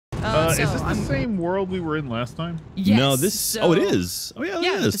Is this the same world we were in last time? Yes, no, this. so, oh, it is. Oh, yeah, it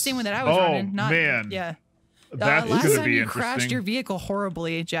is. The same one that I was running. Not, man. Yeah. That's last gonna time be you interesting. crashed your vehicle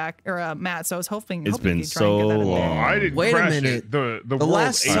horribly, Jack or Matt. So I was hoping. It's been you could try and get that in so there. long. I didn't Wait a crash minute. it. The The world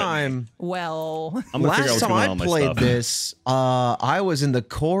last ate me. time, Well, I'm gonna figure out last what's time going on I with my played stuff. this, I was in the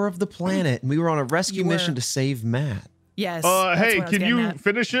core of the planet, and we were on a rescue mission to save Matt. yes. that's Hey, what I was can you getting at.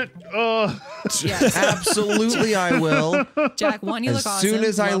 finish it? Yes. Absolutely, I will. Jack, one, you As look awesome. soon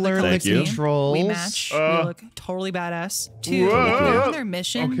as I Love learn color the scheme. controls. We match. We look totally badass. 2, if Whoa. you're on their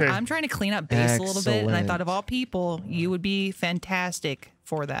mission, Okay. I'm trying to clean up base a little bit, and I Excellent. thought of all people, you would be fantastic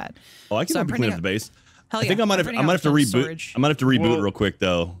for that. Oh, I can So I'm help you clean printing up the base. Hell I think yeah, I might I'm have. printing I might out have to film reboot. storage. I might have to reboot Whoa. real quick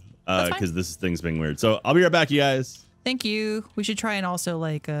though, That's fine. because this thing's being weird. So I'll be right back, you guys. Thank you. We should try and also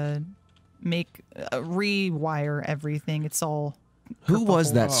like make rewire everything. It's all Who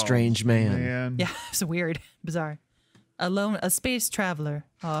was that Oh, strange man? Man. yeah, it's weird, bizarre. A space traveler.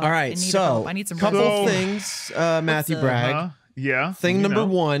 All right, in need of so help. I need some couple rest. things, Matthew What's up? Bragg. Yeah. Thing you number know.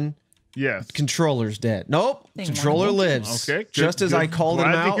 one, Yes. controller's dead. Nope, Thing controller one. lives. Okay, good, just as I good. called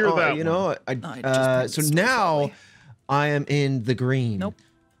him Glad to out, hear that you one. know. I just So put the now switch I am in the green. Nope.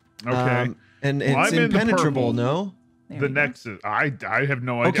 Okay. And Well, it's I'm in the impenetrable. purple. No. There The we go. next is I have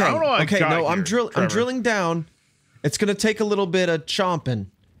no idea. Okay. I don't know how I Okay. got No, I'm here, Trevor. drilling down. It's gonna take a little bit of chomping.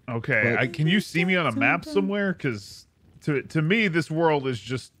 Okay. But- Can you see me on a map somewhere? Because to me, this world is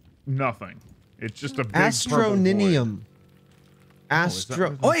just nothing. It's just a big purple void. Astronium.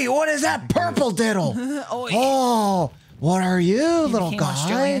 Astro. Wait, what is that purple diddle? Oh, Oh, what are you, little became guy?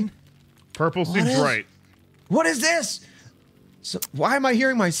 Australian. Purple What seems is- right. What is this? So why am I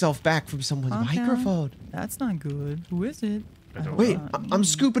hearing myself back from someone's Calm down. microphone? That's not good. Who is it? Wait, I'm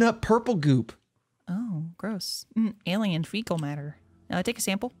scooping up purple goop. Oh, gross. Alien fecal matter. Take a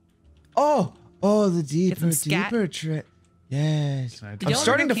sample. Oh, the deeper, some scat. deeper trick. Yes. Did I'm y'all ever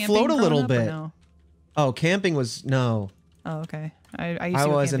starting go to camping float a growing little up or bit. no? Oh, camping was no. Oh, okay. I used to I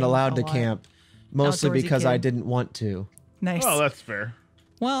go wasn't camping allowed a to lot. camp, mostly Outdoorsy because I kid. didn't want to. Nice. Oh, that's fair.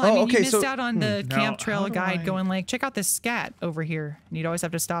 Well, Oh, I mean, okay, you missed so- out on the Now, camp trail how do guide I- going like, check out this scat over here. And you'd always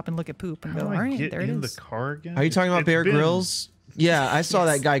have to stop and look at poop and How go, do all I right, get there it in is. the car again? Are you talking about It's Bear been- Grylls? Yeah, I saw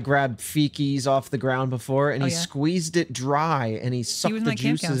Yes. that guy grab feces off the ground before, and Oh, he yeah? squeezed it dry, and he sucked was the my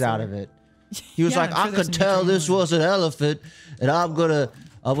camp juices out counselor. of it. He was Yeah, like, I'm sure I there's could some tell nutrient this in it. was an elephant, and I'm gonna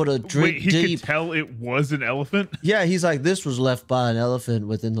drink Wait, he deep. could tell it was an elephant? Yeah, he's like, this was left by an elephant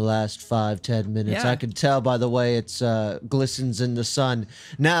within the last 5-10 minutes. Yeah. I can tell by the way it's glistens in the sun.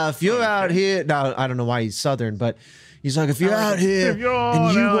 Now, if you're out here, now I don't know why he's southern, but he's like, if you're out here If you're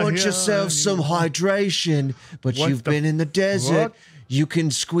and you out want here, yourself some hydration, but What you've the been in the desert, fuck? you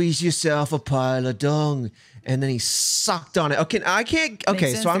can squeeze yourself a pile of dung. And then he sucked on it. Okay, I can't. Makes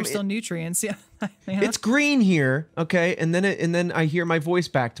Okay, sense, so I'm. there's still nutrients. Yeah. Yeah. It's green here, okay, and then I hear my voice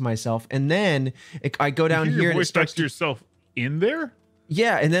back to myself, and then I go down You hear here your and it voice back starts to yourself in there?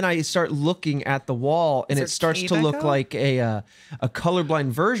 yeah, and then I start looking at the wall, and Is it there starts to cave look echo? like a colorblind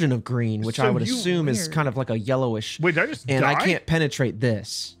version of green, which I So would you- assume is Weird. kind of like a yellowish. Wait, did I just and die? I can't penetrate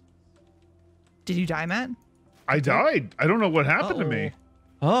this. Did you die, Matt? I died. I don't know what happened to me.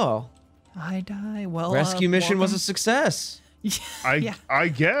 Oh, I die. Well, rescue mission was a welcome. success. Yeah. I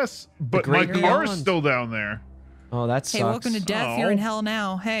guess, but my Great car is Beyond. still down there. Oh, that sucks. Hey, welcome to death. You're in hell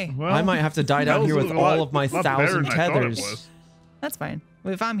now. Hey, Well, I might have to die down that here was with a lot- all of my lot better 1,000 than I thought it tethers. was. that's fine.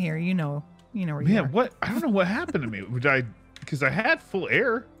 Well, if I'm here, you know where you Man, are. what? I don't know what happened to me. Because I had full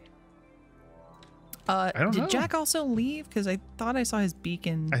air. I don't did know. Jack also leave? Because I thought I saw his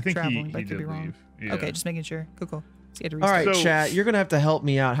beacon I think traveling, he but I could did be wrong. leave. Yeah. Okay, just making sure. Cool. So you had to All restart. right, So- chat, you're gonna have to help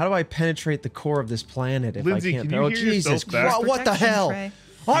me out. How do I penetrate the core of this planet if Lindsay, I can't? can you oh hear Jesus! yourself back? What the Protection, hell? Trey.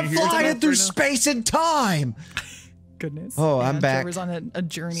 I'm you hear flying yourself through right now? space and time. Goodness. Oh, I'm back. Trevor's on a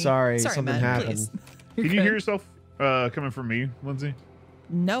journey. Sorry, something Matt, happened. please. Can you good. hear yourself coming from me, Lindsay?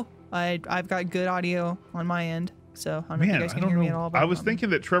 No, I've got good audio on my end, so I don't know if you Man, guys I can don't hear know. me at all. But I was I'm thinking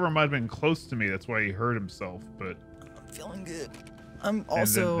that Trevor might have been close to me. That's why he hurt himself. But feeling good. I'm and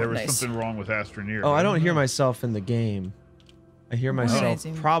also then there was nice. something wrong with Astroneer. Oh, I don't hear know. myself in the game. I hear myself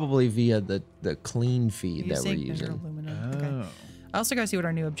Amazing. probably via the clean feed that we're Music, using. aluminum. Okay. Oh. I also gotta see what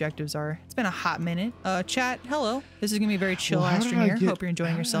our new objectives are. It's been a hot minute. Chat, hello. This is gonna be a very chill Well, how did I Astroneer. get- Hope you're enjoying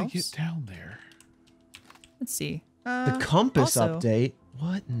how did I yourselves. get down there? Let's see. The compass also- update.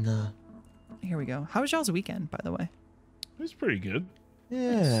 What in the? Here we go. How was y'all's weekend, by the way? It was pretty good.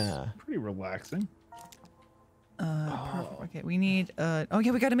 Yeah. Pretty relaxing. Perfect. Okay, we need. Oh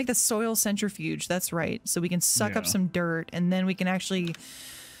yeah, we got to make the soil centrifuge. That's right. So we can suck up Yeah. some dirt, and then we can actually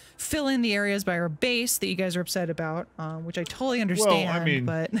fill in the areas by our base that you guys are upset about, which I totally understand. mean,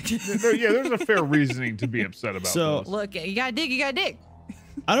 but There's a fair reasoning to be upset about. So- those. look, you gotta dig. You gotta dig.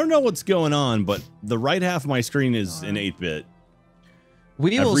 I don't know what's going on, but the right half of my screen is in 8-bit.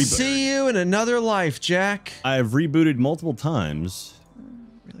 We will see you in another life, Jack. I've rebooted multiple times.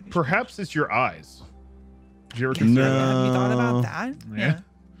 Perhaps it's your eyes. Did you ever Have consider that? you thought about that? Yeah.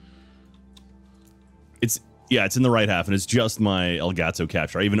 It's in the right half, and it's just my Elgato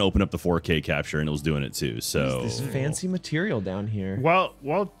capture. I even opened up the 4K capture, and it was doing it too. So This fancy material down here.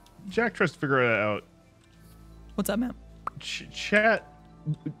 While Jack tries to figure it out, What's up, man? chat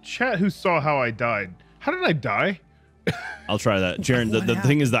who saw how I died. How did I die? I'll try that. Jaren, the happened?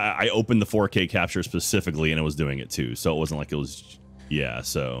 thing is that I opened the 4K capture specifically, and it was doing it too. So it wasn't like it was. Yeah.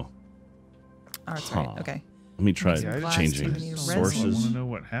 So Oh, that's right. Okay. let me try Yeah, I just changing need I sources. want to know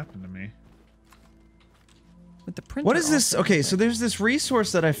what happened to me. With the printer. What is this? also. Okay, so there's this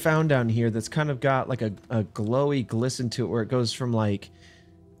resource that I found down here that's kind of got like a glowy glisten to it where it goes from like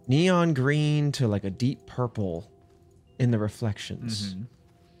neon green to like a deep purple in the reflections.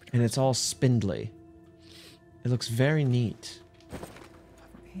 And it's all spindly. It looks very neat.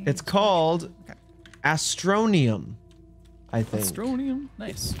 It's called Okay. Astronium, I think. Astronium.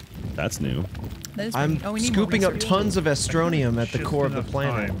 Nice. That's new. That is I'm pretty- we need more scooping up research. tons of astronium at the Just core of the enough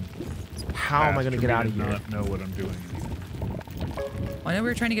planet. time How am I going to passed get for out me of to here? Not know what I'm doing anymore. I know we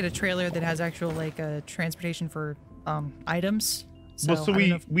were trying to get a trailer that has actual like transportation for items. Well, So so I don't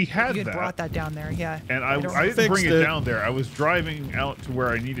know if we had you had that. brought that down there, yeah. And don't I didn't bring Fixed it it. down there. I was driving out to where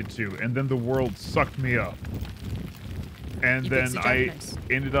I needed to, and then the world sucked me up. And You then fixed it, Jack? I Nice.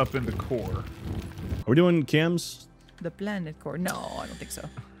 ended up in the core, Are we doing cams? The planet core. No, I don't think so.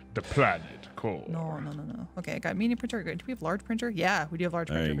 the planet core. No. Okay, I got medium printer. Good. Do we have large printer? Yeah, we do have large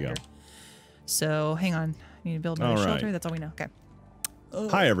There printer. you go. later. So hang on. I need to build another All right. shelter. That's all we know. Okay.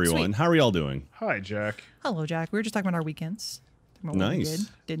 Hi everyone. Sweet. How are y'all doing? Hi, Jack. Hello, Jack. We were just talking about our weekends. Talking about what we Nice. did,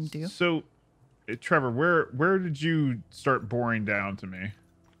 didn't do. So, Trevor, where did you start boring down to me?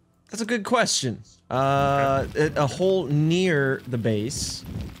 That's a good question. A hole near the base,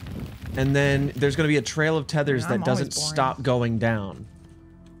 and then there's going to be a trail of tethers I'm that doesn't always boring. stop going down.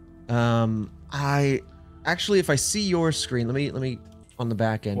 I actually, if I see your screen, let me on the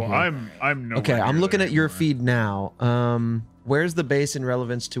back end. Well, here. I'm nowhere Okay, I'm near looking there at your anymore. feed now. Where's the base in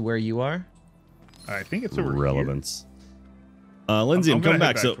relevance to where you are? I think it's over Relevance. Lindsay, I'm I'm gonna coming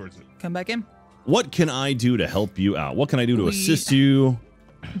head back. So, towards it. Come back in. what can I do to help you out? What can I do to We- assist you?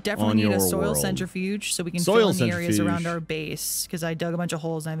 Definitely On need a your soil world. centrifuge so we can Soil fill in the areas around centrifuge. our base because I dug a bunch of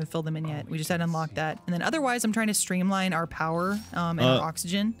holes and I haven't filled them in yet. We just had to unlock that. And then otherwise, I'm trying to streamline our power and our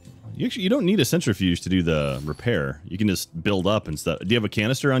oxygen. You don't need a centrifuge to do the repair. You can just build up and stuff. Do you have a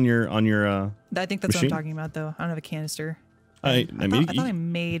canister on your I think that's machine? what I'm talking about, though. I don't have a canister. I mean, I thought I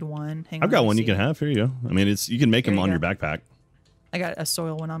made one. Hang I've on, got let me one you see. can have. Here you go. I mean, you can make Here them you on your go. backpack. I got a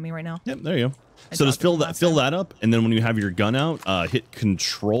soil one on me right now. Yep, there you go. I So just dropped it fill last that up, and then when you have your gun out, hit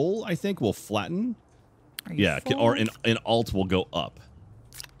Control. I think will flatten. Are you Yeah, full? or in Alt will go up.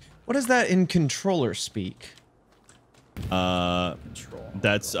 What is that in controller speak?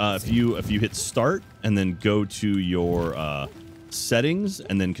 That's if you hit Start and then go to your settings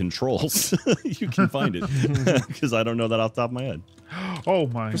and then Controls, you can find it because I don't know that off the top of my head. Oh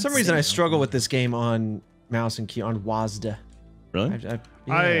my! For some reason, I struggle with this game on mouse and key on WASD. Really?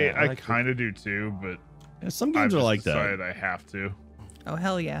 I like kind of do too, but Yeah, some I've games are just like that. decided I have to. Oh,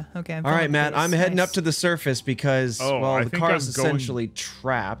 hell yeah. Okay. I'm All right, filling Matt, base. I'm heading Nice. up to the surface because, Oh, well, I the think car I'm is going- essentially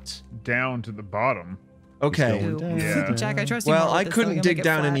trapped. Down to the bottom. Okay. Ooh. Yeah. Jack, I trust you Well, more with I this, though. couldn't You'll dig make it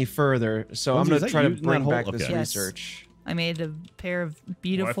down flat. any further, so I'm Lindsay, going is to that try you to in that bring hole? back this Okay. Yes. research. I made a pair of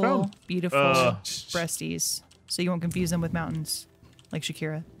beautiful, found, beautiful uh, breasties, so you won't confuse them with mountains, like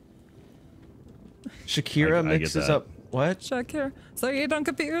Shakira. Shakira I get mixes that. up what? Shakira, so you don't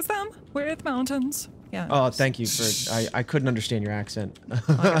confuse them with mountains. Yeah. Oh, thank you for. I couldn't understand your accent.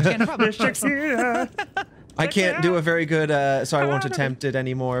 Okay, no problem. I can't do a very good, so I won't attempt it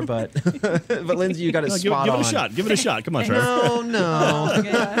anymore. But but Lindsay, you got it No, spot give on. it a shot. Give it a shot. Come on, Trevor. No, no.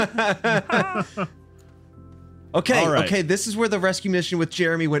 Okay, yeah. Okay, All right. okay, this is where the rescue mission with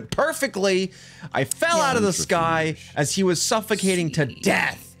Jeremy went perfectly. I fell out of the sky as he was suffocating to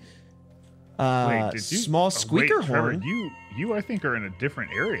death. Wait, did you? Small squeaker wait, Trevor, horn. You, I think, are in a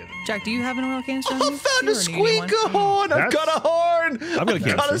different area than me. Jack, do you have an oil canister? on I you? found You a or do you need one? squeaker horn. I've That's- got a horn. I've got a I've got a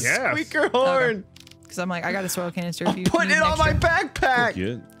canister. Yes. squeaker horn. Because I'm like, I got a soil canister. If you Put need it an on my extra. backpack.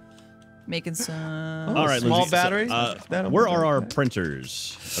 Good. Making some. All right, small Lindsay, battery? where are our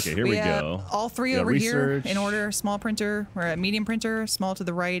printers? Okay, here we have go. all three We got over here research. in order. Small printer. We're at medium printer, small to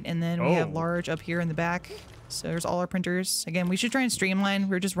the right, and then we have Oh. large up here in the back. So there's all our printers. Again, we should try and streamline.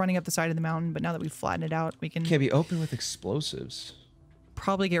 We're just running up the side of the mountain, but now that we've flattened it out, we can Can't be open with explosives.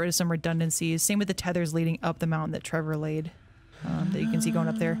 probably get rid of some redundancies. Same with the tethers leading up the mountain that Trevor laid. that you can see going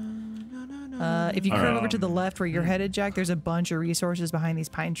up there. If you curve over to the left where you're headed, Jack, there's a bunch of resources behind these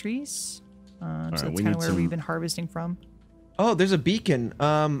pine trees. So that's kind of where we've been harvesting from. Oh, there's a beacon.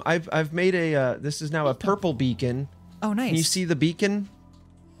 I've made a. This is now a purple beacon. Oh, nice. Can you see the beacon,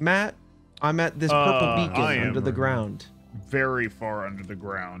 Matt? I'm at this purple beacon under the ground. Very far under the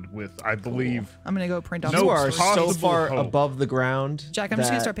ground with, I believe. I'm gonna go print off. No You are so possible far hope. above the ground. Jack, I'm just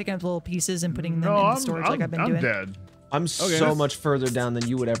gonna start picking up little pieces and putting them No, in the storage like I've been doing. I'm dead. I'm so much further down than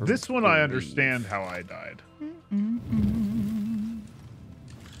you would ever. This one I believe. understand how I died.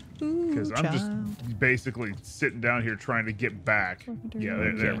 Because I'm just basically sitting down here trying to get back. Yeah,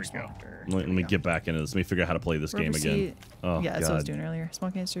 there we go. Let me get back into this. Let me figure out how to play this game again. Oh, yeah, that's what I was God. doing earlier.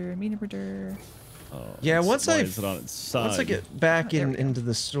 Small canister, medium printer. Oh, Yeah, once why I is it on its side? once I get back There we go. into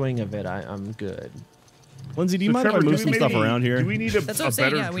the swing of it, I'm good. Lindsay, do you So mind if I Trevor, move do some we stuff maybe- around here? Do we need a That's what I'm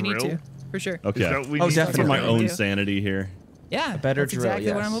saying. better Yeah, we need drill? to, for sure. Okay. Is that what we Oh, need? definitely. For my we own do. sanity here. Yeah, better that's drill,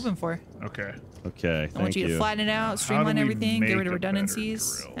 exactly what I'm yes. hoping for. Okay. Okay, I want thank you to you. flatten it out, How streamline do we everything, get make rid of a better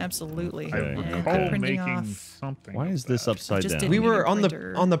redundancies. drill? Absolutely. I Okay. And recall quit printing making off. something. Why of is this that. upside just down? did We were medium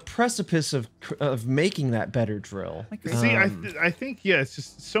on the printer. precipice of making that better drill. Like crazy. See, I think yeah, it's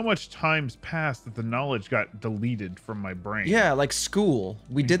just so much time's passed that the knowledge got deleted from my brain. Yeah, like school.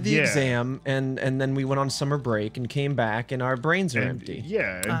 We did the Yeah. exam, and then we went on summer break and came back, and our brains are And, empty.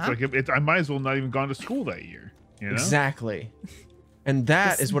 Yeah, it's Uh-huh. like I might as well not even gone to school that year. You know? Exactly. And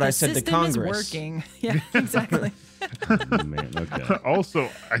that is what I said to The Congress. system is working. Yeah, exactly. Oh, man, okay. Also,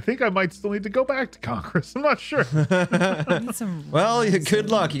 I think I might still need to go back to Congress. I'm not sure. Need some Well, resin. good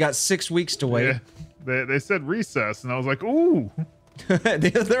luck. You got 6 weeks to wait. Yeah. They said recess, and I was like, ooh,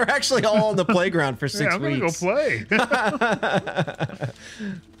 They're actually all on the playground for 6 yeah, I'm weeks. gonna go play.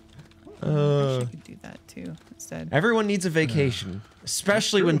 I could do that too instead. Everyone needs a vacation,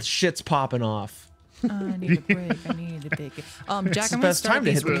 especially when shit's popping off. I need a break. I need a break. Jack, the I'm gonna best start time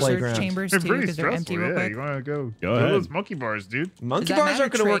to these hit the research playground. chambers It's too pretty because they're empty stressful. real Yeah, quick. you wanna go ahead. those monkey bars, dude. Monkey that bars matter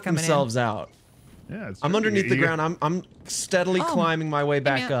aren't going to tray work coming in? themselves out. Yeah, it's I'm true. underneath the You- ground. I'm steadily Oh, climbing my way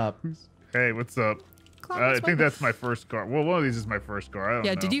back man. up. Hey, what's up? Climb I this think way. that's my first car. Well, one of these is my first car. I don't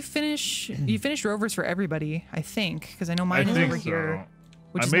Yeah, know. did you finish? You finished rovers for everybody, I think, because I know I mine is think over so. here,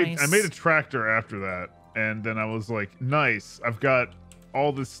 which I is made nice. I made a tractor after that, and then I was like, nice. I've got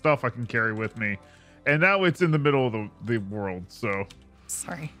all this stuff I can carry with me, and now it's in the middle of the world. So,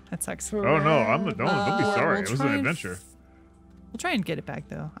 Sorry, that sucks. oh no, don't be sorry. we'll It was try an and adventure. We'll try and get it back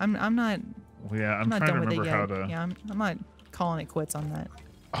though. I'm not Well, yeah, I'm not trying to done with it remember yet. how to. Yeah, I'm not calling it quits on that.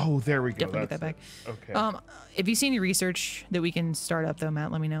 Oh, there we go. Definitely get that back. Okay. If you see any research that we can start up though,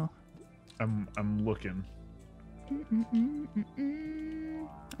 Matt, let me know. I'm looking.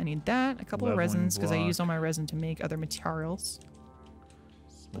 I need that, a couple of Leveling resins because I block. used all my resin to make other materials.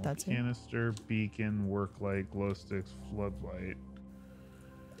 Small that's it. canister, beacon, work light, glow sticks, floodlight.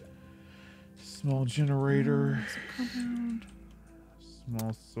 Small generator, Compound.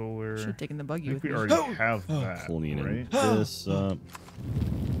 small solar. Should have taken the buggy I with think me. we already have that, Cleaning right? this up.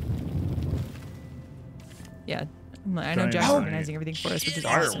 Yeah, I know Giant Jack's light. organizing everything for us, which is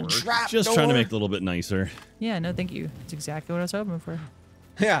awesome. Fireworks. Just trying to make it a little bit nicer. Yeah, no, thank you. It's exactly what I was hoping for.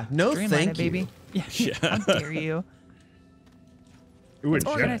 Yeah, no Streamline thank it, you. baby. Yeah, how dare you? Ooh, a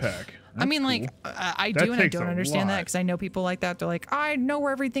organized. jetpack. I mean, That's like, cool. I That do and I takes don't a understand that lot. because I know people like that. They're like, I know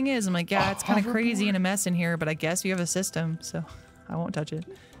where everything is. I'm like, yeah, it's kind of crazy and a mess in here, but I guess you have a system, so I won't touch it.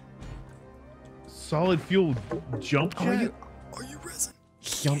 Solid fuel jump jet. Are you resin?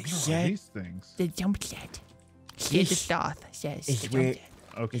 Jump What are jet. these things. The jump jet. Here's the Yes. start. Says It's the jump where jet.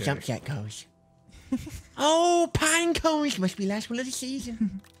 Okay. the jump jet goes. Oh, pine cones must be last one of the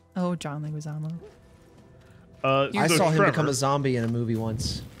season. Oh, John Leguizamo. I so saw him Trevor, become a zombie in a movie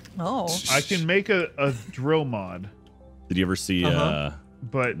once. Oh, I can make a drill mod, Did you ever see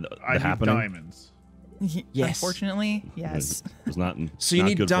but I need Happening? diamonds. Yes. Unfortunately, yes. it was not So you not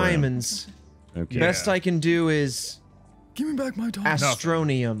need good for him. diamonds. Okay. Yeah. Best I can do is Give me back my diamond.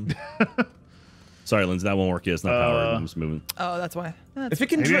 Astronium. Sorry, Lindsay, that won't work yet. It's not powered. I'm just moving. Oh, that's why. That's If it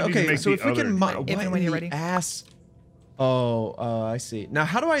can Maybe drill, I need to okay. make So the if we can, other- what If and in when you're the ready. ass? Oh, I see. Now,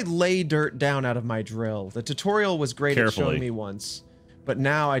 how do I lay dirt down out of my drill? The tutorial was great at Carefully. showing me once, but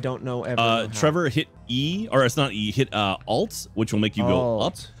now I don't know ever. know how. Trevor, hit E, or it's not E. Hit Alt, which will make you go up,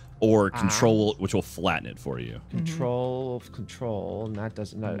 Alt. or Control, which will flatten it for you. Control, and that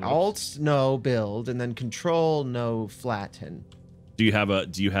doesn't. Alt, no build, and then Control, no flatten. Do you have a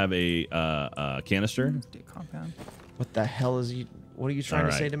canister? Do compound. What the hell is you? What are you trying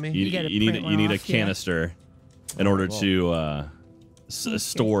to say to me? You gotta You need print you need one a off, yeah. canister in order well. to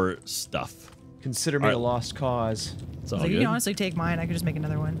store stuff. Consider me Alright. a lost cause. It's all Like, you good. can honestly take mine. I could just make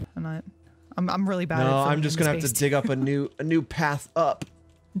another one. I'm not. I'm really bad at No, filling I'm just in gonna have to space. dig up a new path up.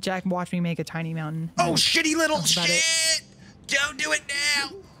 Jack, watch me make a tiny mountain. Oh, shitty little That's about it. shit! Don't do it now.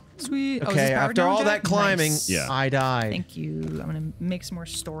 Sweet. Oh, is Okay, this powered after now, all Jack? that climbing, Nice. Yeah. I died. Thank you. I'm gonna make some more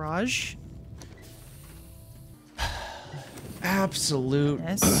storage. Absolute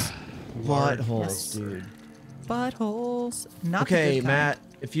Yes. buttholes, Yes. dude. Buttholes. Not the Okay, good kind. Matt,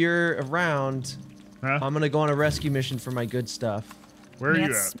 if you're around, Huh? I'm gonna go on a rescue mission for my good stuff. Where are you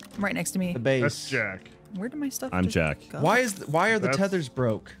Matt's at? right next to me. The base. That's Jack. Where did my stuff I'm just Jack. go? Why are the That's- tethers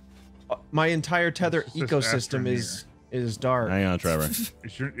broke? My entire tether It's just ecosystem is dark. Hang on, Trevor.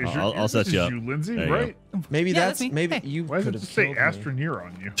 Is your, I'll set this you is up. you, Lindsay, There you right? Maybe Yeah, that's that's me. maybe Hey. you Why does could it have say killed me. Astroneer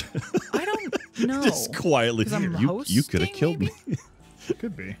on you? I don't know. Just quietly. 'Cause I'm You could have hosting, killed me.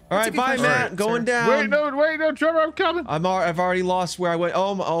 Could be. All That's a right, good bye, question, Matt. sir. Going down. Wait, no, Trevor, I'm coming. I've already lost where I went.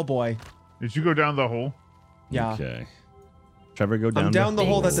 Oh boy. Did you go down the hole? Yeah. Okay. Trevor, go down. I'm down the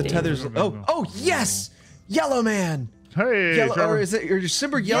hole that the Stay. tethers. Go. Oh yes, yellow man. Hey, Yellow, Trevor. or is it your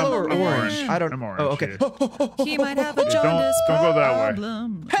Simber yellow or Yellow orange? man. I don't. I'm orange, Oh, okay. yeah. He might have a Don't- jaundice don't go that way.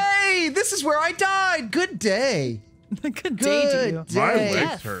 problem. Hey, this is where I died. Good day. Good day to you. Good My day. legs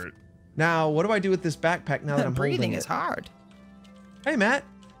Death. hurt. Now, what do I do with this backpack now that I'm Breathing holding is it? hard. Hey, Matt.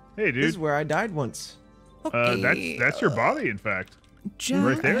 Hey, This is dude. where I died once. Okay. That's your body, in fact. Jack,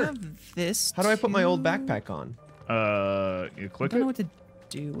 right there. I have this. How do I put my old too. backpack on? You I click don't know it, what to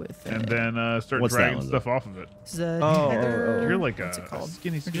do with it. and then start What's that dragging one, stuff off of it. This is a Oh, tether. You're like What's a it called?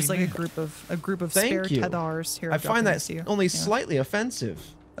 skinny, We're just skinny like a group of Thank spare you. tethers here. I I'm find dropping that this to you. only Yeah. slightly offensive.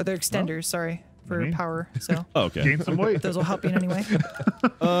 Oh, they're extenders. Sorry for Me? power. So Oh, okay. Gain some weight. those will help you in any way.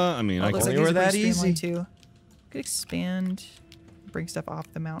 I mean, Oh, I it looks only like were these are that pretty easy. streamlined too. Could expand, bring stuff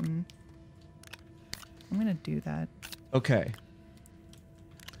off the mountain. I'm gonna do that. Okay.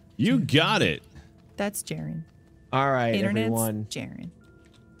 You got it. That's Jaren. All right, Internet's everyone. Jaren.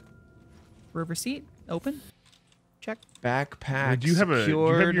 River seat open. Check. Backpack Do you have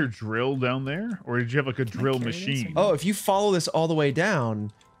secured. your drill down there, or did you have like a drill carry this machine? or- Oh, if you follow this all the way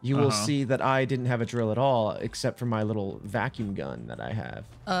down, you will Uh-huh. see that I didn't have a drill at all, except for my little vacuum gun that I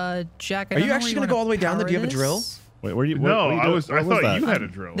have. Jack. I Are don't you know actually where gonna go all the way down there? power Do you have a drill? this. Wait, where are you? No, what are you I doing? was. I What was thought that? you had a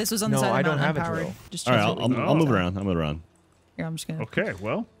drill. This was on the No, side of I the don't mountain have a unpowered. drill. Just All right, translate I'll it. Oh. move around. I'll move around. Here, I'm just gonna. Okay,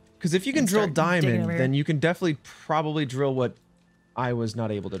 well, Because if you can And drill start digging diamond, over here. then you can definitely probably drill what I was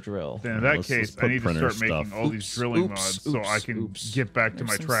not able to drill. then in that Let's case, put I need to printer start making stuff. all these Oops, drilling oops, mods so I oops, can oops. get back to There's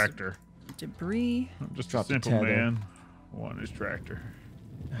my some tractor. Debris. I'm just Drop a the simple tether. man. One is tractor.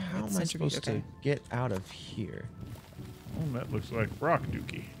 How am I centrifuge, supposed okay. to get out of here? Oh, that looks like rock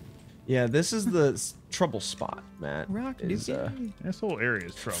dookie. Yeah, this is the trouble spot, Matt. Rock is, dookie. This whole area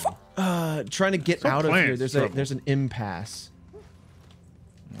is trouble. trying to get Some out of here. plants There's trouble. there's an impasse.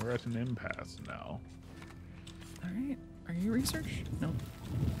 We're at an impasse now. All right. Are you research? No.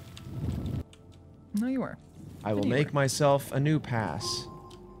 No, you are. I will Anyway. make myself a new pass.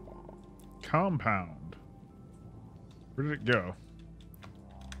 Compound. Where did it go?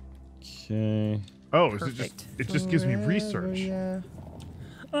 Okay. Oh, is Perfect. it just gives me research.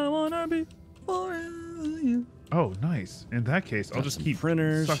 I wanna be for you. Oh, nice. In that case, I'll Got just some keep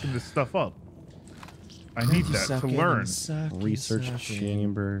printers. sucking this stuff up. I need that to learn. Research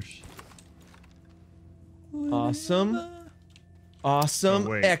chambers. Awesome. Awesome.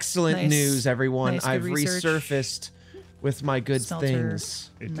 Oh, wait. Excellent Nice. news, everyone. Nice, good I've research. resurfaced with my good Smelter. things.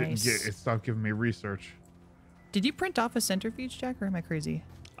 It Nice. didn't get. It stopped giving me research. Did you print off a centrifuge, Jack, or am I crazy?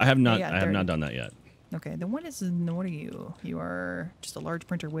 I have not. Yeah, I have there- not done that yet. Okay, then what are you? You are just a large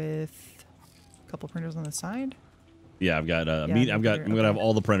printer with a couple printers on the side? Yeah, I've got. Yeah, I'm gonna have okay.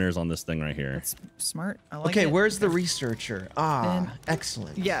 all the printers on this thing right here. That's smart. I like Okay, it. where's the researcher? Ah, Then-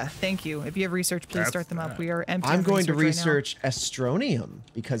 excellent. Yeah, thank you. If you have research, please That's start them up. that. We are empty. I'm of going to research right now. research Astronium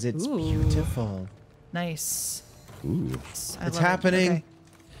because it's Ooh. beautiful. Nice. Ooh. I It's love it. happening.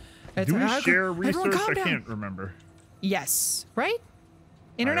 Okay. Do we Everyone share calm research? I down. can't remember. Yes, right?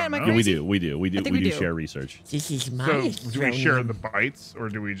 Internet, am I don't Yeah, know. crazy? we do. We do. We do. I think We we do do. share research. This is my So, do we share Astronium. the bytes, or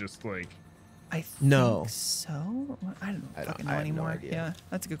do we just like? I think No. so. I don't I don't- fucking I know have no anymore. idea. Yeah,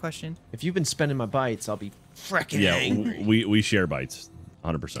 that's a good question. If you've been spending my bytes, I'll be freaking Yeah, angry. we share bytes,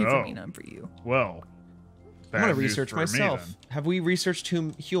 100%. Two Oh. for me, none for you. Well, I'm gonna bad news research for me, myself. Have we researched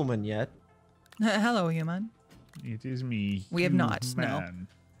human yet? Hello, human. then. It is me. We have not, no.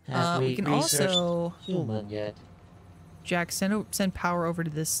 human. We can also human yet? Jack send power over to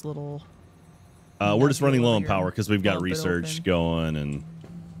this little. We're just running low on Here. power because we've got Bump it research open. going, and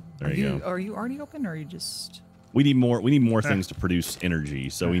there you go. Are you already open, or are you just? We need more. We need more things to produce energy.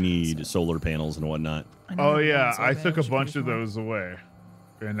 So we need solar panels and whatnot. I know Oh you have yeah, solar I took a panels, bunch should of be those away.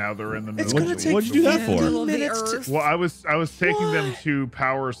 And now they're in the It's middle. gonna take What'd you do that for? Middle of the minutes earth. Well, I was taking them What? to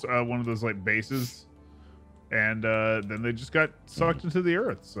power one of those like bases, and then they just got sucked into the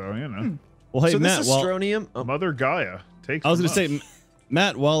earth. So you know, Well, hey so Matt. this Well, Astronium. Oh, Mother Gaia takes. I was from going to us. say,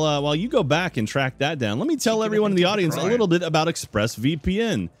 Matt, while you go back and track that down, let me tell everyone in the audience a little bit about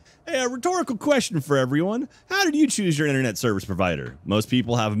ExpressVPN. Hey, a rhetorical question for everyone. How did you choose your internet service provider? Most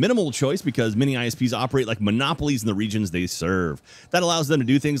people have minimal choice because many ISPs operate like monopolies in the regions they serve. That allows them to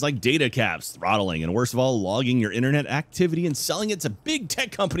do things like data caps, throttling, and worst of all, logging your internet activity and selling it to big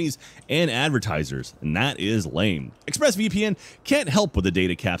tech companies and advertisers. And that is lame. ExpressVPN can't help with the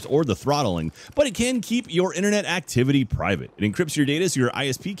data caps or the throttling, but it can keep your internet activity private. It encrypts your data so your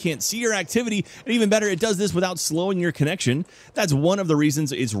ISP can't see your activity, and even better, it does this without slowing your connection. That's one of the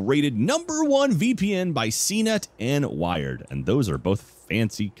reasons it's rated #1 VPN by CNET and Wired, and those are both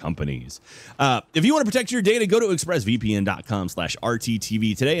fancy companies. If you want to protect your data, go to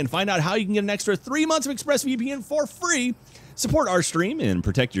expressvpn.com/RTTV today and find out how you can get an extra 3 months of ExpressVPN for free. Support our stream and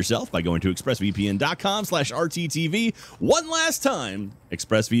protect yourself by going to expressvpn.com/RTTV. One last time,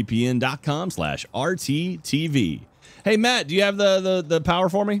 expressvpn.com/RTTV. Hey, Matt, do you have the power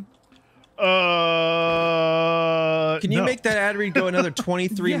for me? Can you no. make that ad read go another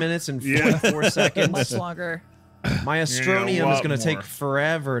 23 minutes and 44 Much seconds? longer. My a Astronium lot is going to take more.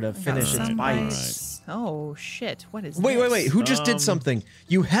 forever to finish its Some bite. nice- Oh shit! What is? Wait, this? wait, wait. Who just did something?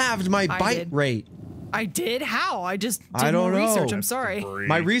 You halved my I bite did. rate. I did? How? I just did I don't more research. know. I'm sorry.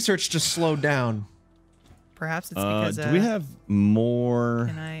 My research just slowed down. Perhaps it's because. Do we have more?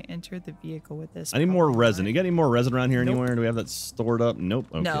 Can I enter the vehicle with this? I need more Probably resin. not. You got any more resin around here Nope. anywhere? Do we have that stored up? Nope.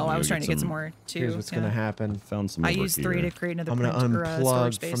 Okay, No, let me I was go trying to get some more too. Here's what's going to happen. Found some. I over used 3 here. to create another I'm going to storage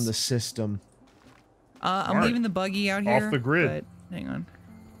unplug space. from the system. I'm Alright. leaving the buggy out here. Off the grid. But hang on.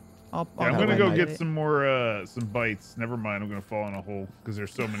 I'll Yeah, I'm I'll gonna have go my- get some more some bites. Never mind, I'm gonna fall in a hole because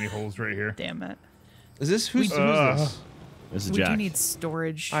there's so many holes right here. Damn it. Is this who's We- this? This is We Jack. do need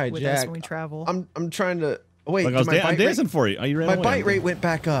storage Hi, with us Jack. when we travel. I'm trying to wait. Like did my I'm bite dancing rate, for you. Oh, you ran my away. bite rate went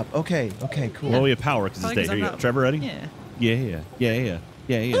back up. Okay, cool. Well, we have power because it's Probably day. 'cause Here I'm you go. not- Trevor, ready? Yeah.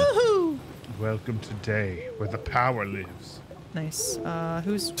 Yeah. Welcome to day where the power lives. Nice.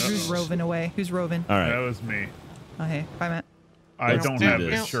 Who's roving away? Who's roving? All That right. was me. Oh, hey. Bye, Matt. I Let's don't do have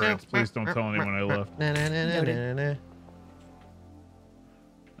this. insurance. Please don't tell anyone I left.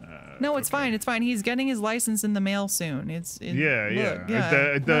 No, it's fine. It's fine. He's getting his license in the mail soon. Yeah. Look,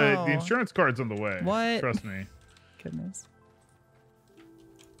 The no. insurance card's on the way. What? Trust me. Goodness.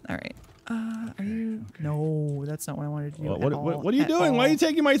 All right. Are you? No, that's not what I wanted to do. What at are you all, doing? at Why are you all,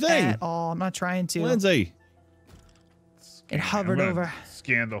 taking my thing? At all. I'm not trying to. Lindsay. It hovered I'm gonna over.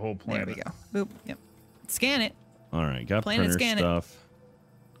 Scan the whole There planet. we go. Boop. Yep. Scan it. All right, got Planet printer scan it. stuff.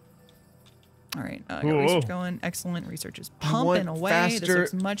 All right. Got Whoa, research whoa. going. Excellent. Research is I want pumping away. Faster,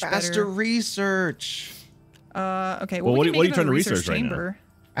 This looks much faster better. research. Okay. Well, Well, what we are can you make trying to another research right now? chamber.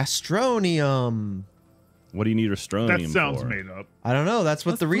 Astronium. What do you need Astronium That sounds for? made up. I don't know. That's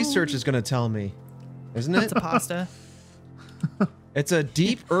what Let's the go. research is going to tell me, isn't it? It's a pasta. It's a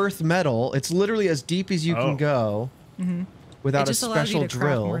deep earth metal. It's literally as deep as you Oh. can go without It just a allows you special to craft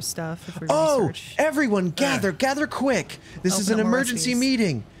drill. more stuff if we Oh, research. everyone gather quick. This is Open an up more emergency recipes.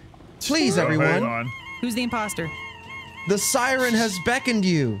 meeting. Please, Oh, hang everyone. on. Who's the imposter? The siren has beckoned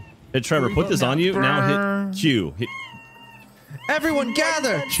you. Hey, Trevor, we put vote this on now? you. Now hit Q. Hit. Everyone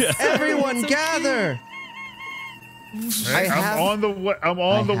gather. Everyone so gather. Hey, I have- I'm on the way. I'm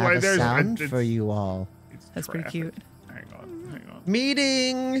on the way. There's it's- you all. it's That's pretty traffic. cute. Hang on.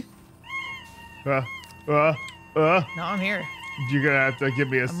 Meeting. No, I'm here. you're gonna have to give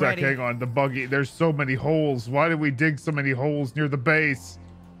me a sec. ready. Hang on. The buggy. There's so many holes. Why did we dig so many holes near the base?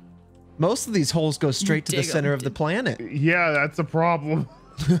 Most of these holes go straight to the dig 'em. center of the planet. Yeah, that's a problem.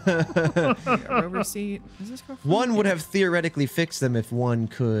 A rover seat. Does this go from One would here? have theoretically fixed them if one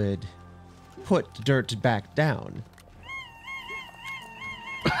could put dirt back down.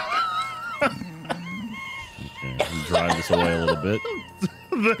 Okay, let me drive this away a little bit.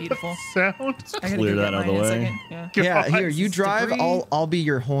 Beautiful. Sound. I gotta Clear go that get out of the mine in a way. second. Yeah. Yeah, God, here, you this is drive, debris. I'll be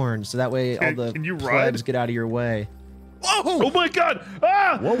your horn, so that way all Can- the can you plebs ride? get out of your way. Oh my God!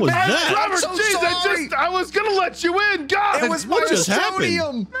 Ah! What was Ah, that? Trevor, I'm so sorry. I was gonna let you in. God, It was my What just happened?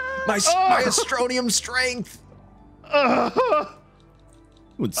 astronium! My astronium strength! Went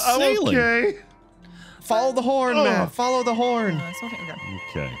I'm sailing. okay. Follow the horn, Oh. man. Follow the horn. It's okay. Okay.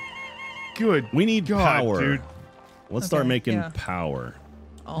 Okay. Good. We need God, power. dude. Let's start Okay, making yeah. power.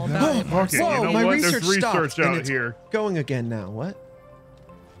 All about it. Okay, Whoa, you know my what? research There's research stopped, and out it's here. going again now. What?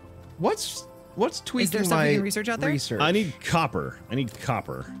 What's tweaking stuff my you can research out there? research? I need copper. I need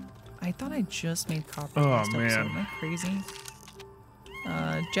copper. I thought I just made copper. Oh, last episode. man. Am I crazy?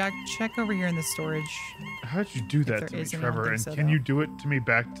 Jack, check over here in the storage. How did you do that there to me, isn't, I don't Trevor? think And so, can though. you do it to me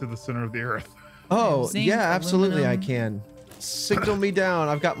back to the center of the earth? Oh, Zinc, yeah, absolutely I aluminum. can. Signal me down.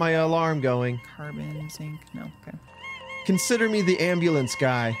 I've got my alarm going. Carbon, zinc. No, okay. Consider me the ambulance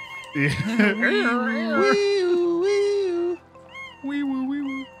guy. Yeah. Wee-oo, wee-oo. Wee woo wee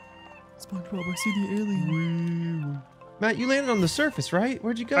woo. SpongeBob, I see the alien. Matt, you landed on the surface, right?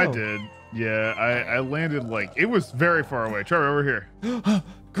 Where'd you go? I did. Yeah, I landed like it was very far away. Trevor, over here.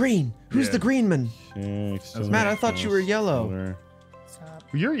 Green. Who's Yeah. the green man? Check, Matt, I thought you were yellow. solar. Stop.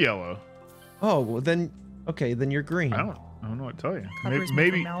 You're yellow. Oh, well then, okay, then you're green. I don't know what to tell you. Copper's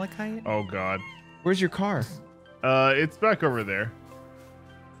Maybe. malachite. Oh God. Where's your car? It's back over there.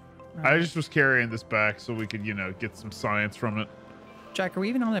 I just was carrying this back so we could, get some science from it. Jack, are we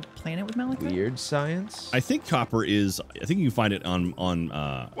even on a planet with malachite? Weird science. I think copper is. I think you can find it on.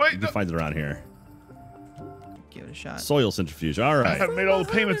 Wait, you no. can find it around here. Give it a shot. Soil centrifuge. All I right. haven't made all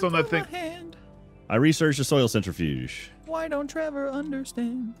the payments on that thing. Hand. I researched a soil centrifuge. Why don't Trevor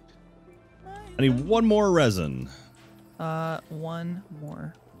understand? I need one more resin. One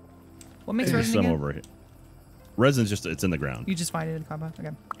more. What makes There's resin some again? over here. Resin's just. It's in the ground. You just find it in compound. Okay.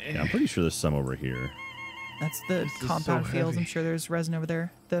 Yeah, I'm pretty sure there's some over here. That's the This is so compound fields. I'm heavy. sure there's resin over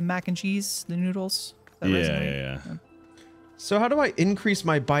there. The mac and cheese, the noodles. that Yeah, resin, right? yeah. So how do I increase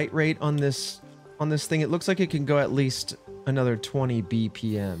my bite rate on this thing? It looks like it can go at least another 20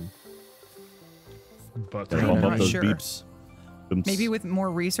 BPM. But Gotta I'm bump up not those sure. beeps. Bumps. Maybe with more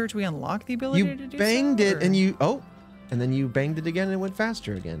research, we unlock the ability You to do banged so, it or- and then you banged it again and it went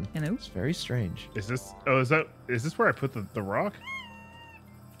faster again. Hello? It's very strange. is this? Oh, is this where I put the rock?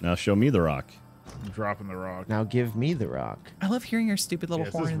 Now show me the rock. I'm dropping the rock. Now give me the rock. I love hearing your stupid little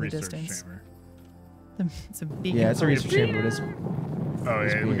Yeah, this horn is in the research distance. chamber. It's a big. Yeah, it's a research chamber, but it's Oh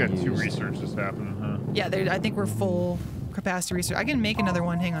yeah, we being got two used. researches happening, huh? Yeah, I think we're full capacity research. I can make another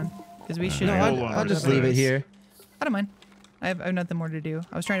one. Hang on, because we should. no, Hold I'll, on, I'll just we're leave it nice. here. I don't mind. I have nothing more to do.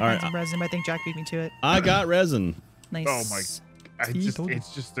 I was trying to All find right, some resin, but I think Jack beat me to it. I got resin. Nice. Oh my!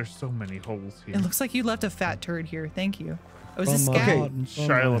 It's just there's so many holes here. It looks like you left a fat turd here. Thank you. Oh, is this Okay. scat?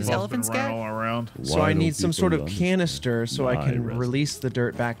 Shia Is LaBeouf's elephant been scat? running all around. So Why I don't need some sort people of understand canister so I my can resin? release the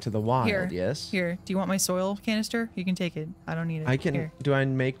dirt back to the wild, Here. yes? Here. Do you want my soil canister? You can take it. I don't need it. I can Here. do I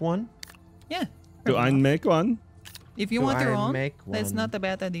make one? Yeah. Do I make one? If you do want I your own, make that's one? not a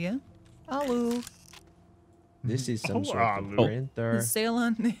bad idea. Hello. This is some Oh, sort of Lou. printer. Sail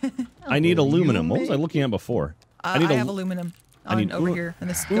on. I need will you aluminum. What was I make- looking at before? I need have aluminum need over u- here. And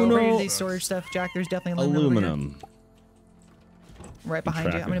this go over uno- to the storage stuff, Jack. There's definitely aluminum. over here. Aluminum. Right behind you.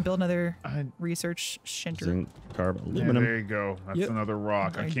 I'm Tracking. gonna build another I- research center. Zinc, carb, Yeah, aluminum. there you go. That's Yep. another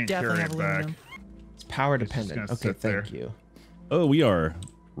rock. I can't definitely carry have it back. aluminum. It's power It's just dependent. gonna Okay, sit there. thank you. Oh, we are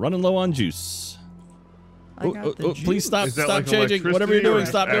running low on juice. I got the Please juice. stop, Is that stop like changing. Whatever you're electricity or doing,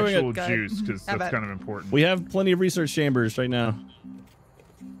 stop doing actual it. Got it. juice, because How that's about- kind of important. We have plenty of research chambers right now.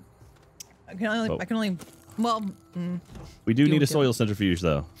 I can only. Well, We do Deal need a with it. soil centrifuge,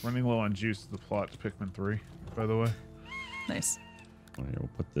 though. Running low on juice is the plot to Pikmin 3, by the way. nice. All right, we'll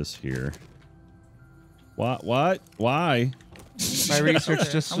put this here. What? What? Why? My research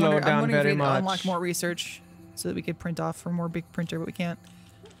just slowed down very if we unlock much. more research so that we could print off for more big printer, but we can't.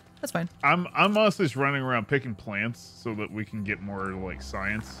 That's fine. I'm honestly just running around picking plants so that we can get more like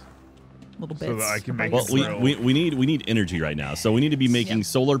science. Little bits. So that I can make Well, it we, real. we need energy right now, so we need to be making Yep.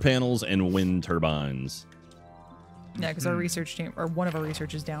 solar panels and wind turbines. Yeah, because our research team, or one of our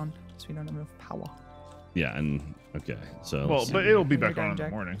research is down, so we don't have enough power. Yeah, and okay, so Well, let's see. but it'll be You're back done, on in the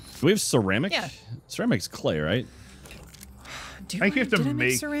Jack. morning. Do we have ceramic? Yeah. Ceramic's clay, right? Do I think you have to did I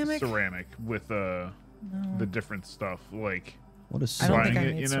make ceramic? with the different stuff, like What is I don't think sliding I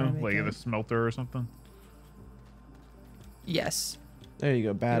it, made you know, ceramic like yet. at a smelter or something. Yes. There you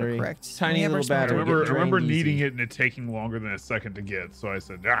go, battery. correct. We Tiny have our little I battery. smelter. remember, get I remember drained needing easy. it and it taking longer than a second to get, so I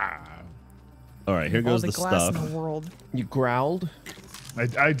said, ah. All right, here All goes the the glass stuff. in the world. You growled?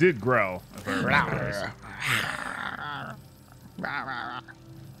 I did growl. If I remember.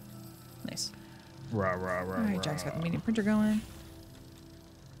 Nice. Rah, rah, rah, All right, rah. Jack's got the medium printer going.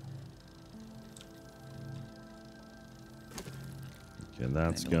 Okay,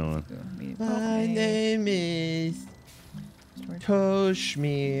 that's going. Medium My okay. name is Storage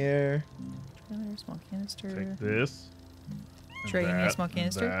Toshmir. trailer, small canister. Take this. and Trey, you need a that, small and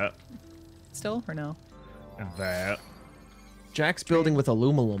canister? That, Still or no? and that. Jack's building with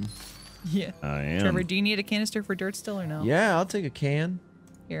aluminum. Yeah. I am. Trevor, do you need a canister for dirt still or no? Yeah, I'll take a can.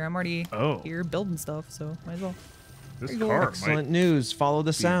 Here, I'm already Oh. here building stuff, so might as well. This There you go. car Excellent might news. Follow the be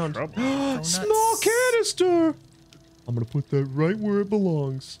in sound. trouble. Small nuts. canister. I'm gonna put that right where it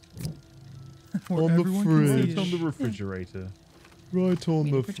belongs. Where On the everyone can see fridge. It's it. on the refrigerator. Right on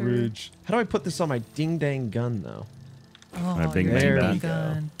the Refrigerator. fridge. How do I put this on my ding dang gun though? Oh, Alright, bing, your bang, big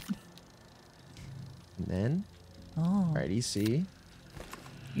bang. gun. And then, Oh, righty, see.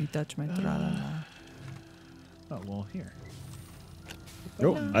 you touch my tra-la-la. Oh well, here.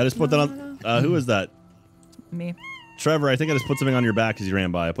 Oh, I just put that on. Who is that? Me. Trevor, I think I just put something on your back as you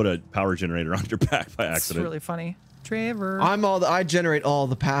ran by. I put a power generator on your back by It's accident. really funny. Trevor. I generate all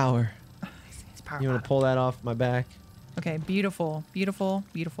the power. It's power You want to pull that off my back? Okay, beautiful, beautiful,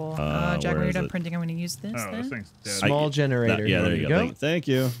 beautiful. Jack, where when you're is done it? printing, I'm going to use this Oh, this then. thing's dead. Small generator. Yeah, there you go. Thank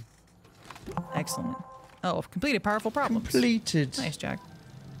you. Excellent. Oh, completed powerful problems. Completed. Nice, Jack.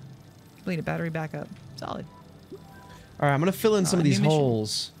 Completed battery backup. Solid. All right, I'm gonna fill in some of new these mission.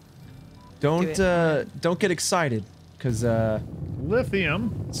 holes. Do it. Don't get excited, cause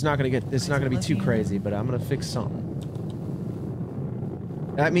Lithium. it's not gonna be too lithium? crazy. But I'm gonna fix something.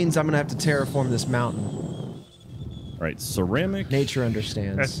 That means I'm gonna have to terraform this mountain. All right, ceramic. Nature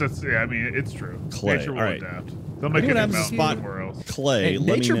understands. That's yeah. I mean, it's true. Clay. Nature will All right. adapt. They'll make Anyone a have new a mountain spot- somewhere else. Clay. Hey,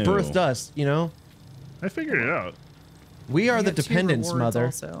 let nature me know. birthed us, you know. I figured it out. We are You the get 2 dependents, rewards mother.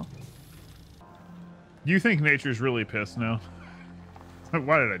 Also. You think nature's really pissed now?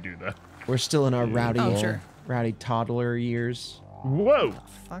 Why did I do that? We're still in our rowdy, Oh, sure. rowdy toddler years. Whoa!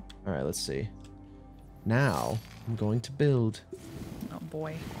 Fuck. All right, let's see. Now I'm going to build. Oh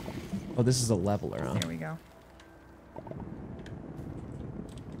boy. Oh, this is a leveler, huh? There we go. All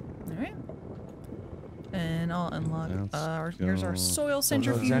right. And I'll unlock. Here's our go. soil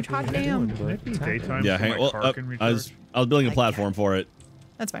centrifuge. exactly Hot what I'm damn. doing, but Maybe it's happening. daytime. Yeah, so hang my well, car can I was building a I platform got for it.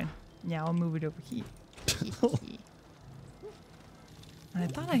 That's fine. Yeah, I'll move it over here. I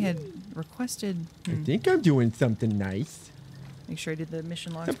thought I had requested. I think I'm doing something nice. Make sure I did the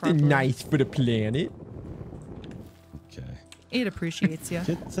mission logs Something properly. nice for the planet. Okay. It appreciates you.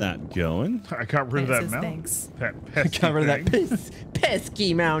 Get that going. I got rid of It that says mountain. thanks. Pesky Cover that thing.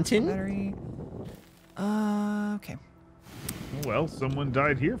 pesky mountain. Battery. Okay. Well, someone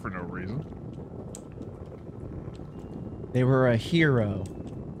died here for no reason. They were a hero.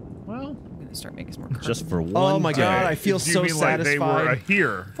 Well, I'm gonna start making some more carbon. Just for one. Oh my day. God, I feel do you so mean like they were satisfied.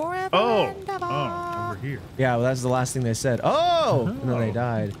 here? Forever Oh, and ever. over here. Yeah, well, that's the last thing they said. Oh, and then they Oh.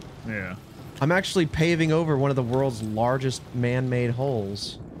 died. Yeah. I'm actually paving over one of the world's largest man-made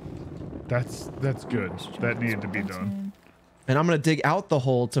holes. That's good. That needed to be done. And I'm going to dig out the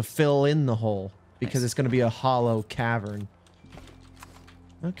hole to fill in the hole because Nice. it's going to be a hollow cavern.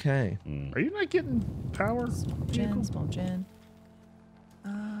 Okay. Are you not getting power? Gen, small gen.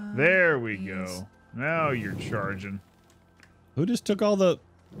 There we Yes. go. Now you're charging. Who just took all the?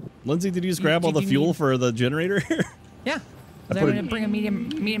 Lindsay, did you just grab all did the you fuel need- for the generator? Yeah. I I'm put gonna bring a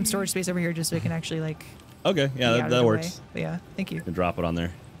medium storage space over here just so we can actually like. Okay, be yeah, out that, of that the works. way. But yeah, thank you. You can drop it on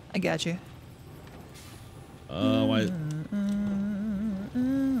there. I got you. Why?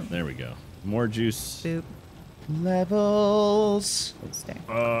 There we go. More juice. Boop. Levels. Stay.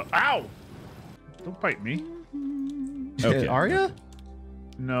 Ow! Don't bite me. Okay. Arya?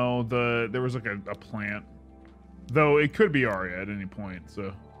 No, there was like a plant. Though it could be Arya at any point,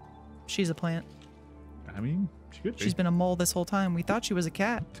 so She's a plant. I mean, she could be. She's been a mole this whole time. We thought she was a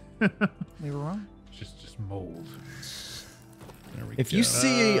cat. We were wrong. just mold. There we If go. you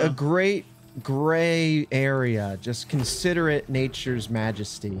see a great gray area, just consider it nature's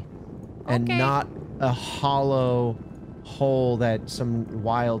majesty and Okay. not a hollow hole that some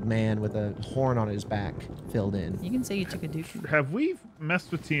wild man with a horn on his back filled in. You can say you took a dookie. Have we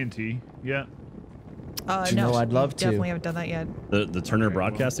messed with TNT yet? You No, know, I'd love we to. Definitely haven't done that yet. the Turner Okay, well.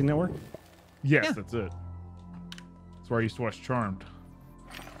 Broadcasting Network? Yes, Yeah. that's it. That's where I used to watch Charmed.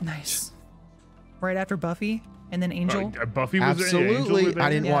 Nice. Right after Buffy and then Angel. Buffy was Angel Absolutely, was I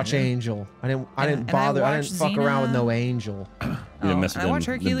didn't there? watch Yeah. Angel. I didn't And I bother. I didn't watched fuck around with Xena. no Angel. You didn't mess with I watched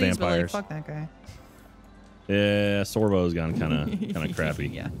them Hercules, but like, vampires. fuck that guy. Yeah, Sorbo's gone kind of crappy.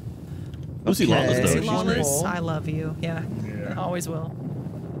 Yeah. Lucy Okay. Lawless though, Lucy she's Lawless. great. Cool. I love you. Yeah. Yeah. Always will.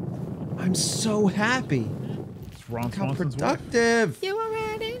 I'm so happy. It's Ron Look how Swanson's wife. productive. You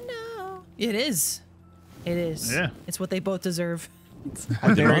already know. It is. It is. Yeah. It's what they both deserve.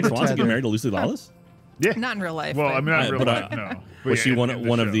 I Did Ron buried a Swanson get tether. married to Lucy Lawless? Yeah. Not in real life. Well, but I mean, not Uh, real but, life, no. But Was yeah, she in one the of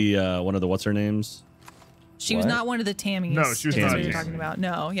show. the what's her names? she was What? not one of the Tammys. No, she was if that's not what you're a talking Tammy. about.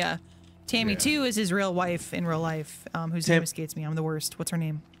 No, yeah. Tammy Yeah. 2 is his real wife in real life, whose Tam- name escapes me. I'm the worst. What's her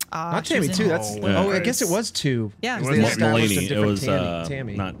name? Not she was Tammy in- too. That's Oh, oh, I yeah. guess it was two. Yeah, It because was they like established a Mulaney. It different was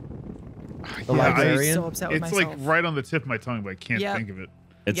Tammy. not. The Yeah, librarian. so upset with It's myself. like right on the tip of my tongue, but I can't Yep. think of it.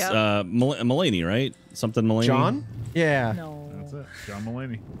 It's Yep. Mulaney, right? Something Mulaney. John? Yeah. No. That's it. John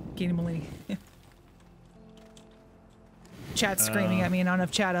Mulaney. Katie Mulaney. Chat's screaming at me, and I don't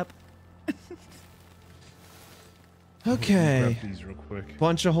have chat up. Okay. Grab these real quick.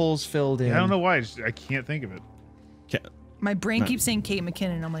 Bunch of holes filled in. Yeah, I don't know why. I can't think of it. My brain keeps saying Kate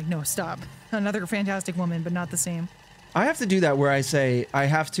McKinnon. I'm like, no, stop. Another fantastic woman, but not the same. I have to do that where I say I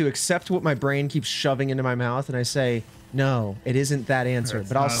have to accept what my brain keeps shoving into my mouth, and I say, no, it isn't that answer. That's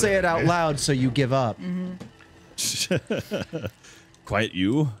but I'll not say it out loud so you give up. Quiet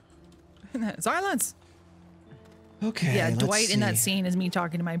you. Silence. Okay. Yeah, let's Dwight in that see. scene is me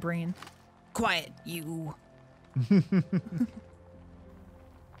talking to my brain. Quiet, you.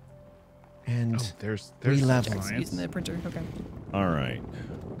 And There's level. science. Using the printer. Okay. All right.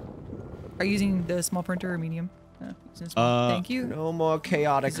 Are you using the small printer or medium? Using small. Thank you. no more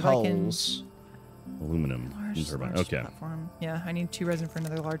chaotic Because if I can- holes. Aluminum. Large Turbine. Okay. platform. Yeah, I need 2 resin for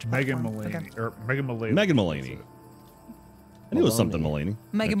another large Megan platform. Mullany. Okay. Or Megan Mullany. Megan Mullany. I knew it was something Maloney. Mullany.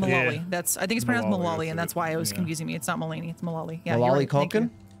 Megan Yeah. Mullally. That's I think it's pronounced Mullally, Mullally, that's and that's it. why it was Yeah. confusing me. It's not Mullany, it's Mullally. Yeah, Mullally you're right. Thank you. Culkin?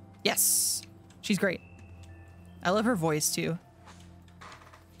 Yes, she's great. I love her voice too.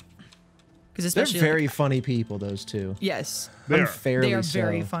 Because They're especially very like, funny people, those two. yes, They are. Unfairly they are so.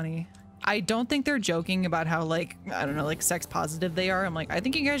 very funny. I don't think they're joking about how like I don't know like sex positive they are. I'm like I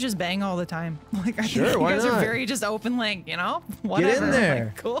think you guys just bang all the time. Like I Sure, think you why guys are not? very just open like you know whatever. I'm there.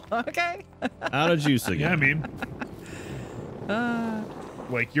 like, cool. Okay. Out of juice again. Yeah, I mean,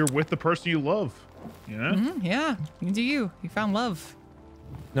 like you're with the person you love. You know. Yeah, you do you. You found love.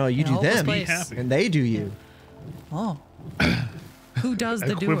 No, you In a do hopeless them, place. Be happy. and they do you. Oh. Who does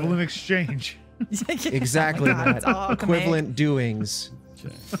the doing? Equivalent exchange. Exactly Oh my God, that. it's all Equivalent doings.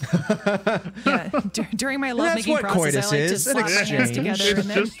 Okay. Yeah, during my That's lovemaking what process, coitus I like to is, an slap my hands exchange. together It's and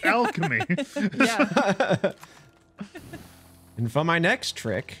then just alchemy. yeah. And for my next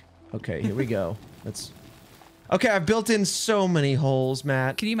trick, okay, here we go. Okay, I've built in so many holes,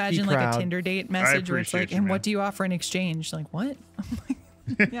 Matt. Can you Be imagine like proud. a Tinder date message where it's appreciate like, you, and man. what do you offer in exchange? Like what?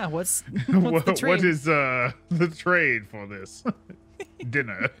 Yeah, what's the trade? What is the trade for this?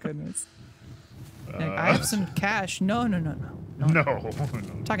 Dinner. Goodness. Like, I have some cash. No. No.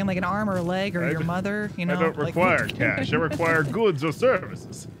 Talking like an arm or a leg or I your don't- mother. You know. I don't like- require cash. I require goods or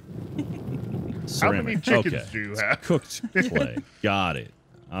services. How many Ceramic. chickens Okay. do you have? Cooked clay. Got it.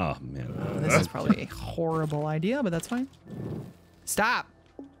 Oh, man. This is probably a horrible idea, but that's fine. Stop.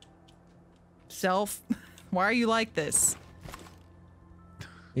 Self. Why are you like this?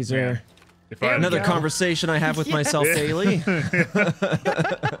 These are If There I we another go. conversation I have with myself daily.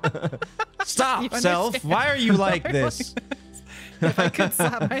 Stop, You self. understand? Why are you like this? If I could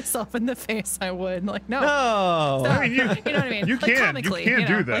slap myself in the face, I would. Like, no. No. Stop. I mean, You know what I mean? you Like, can comically, do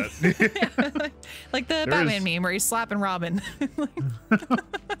know, that. Like the There Batman is- meme where he's slapping Robin.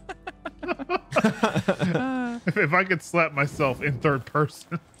 if I could slap myself in third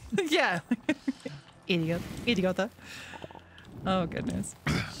person. Yeah. Idiota. Oh, goodness.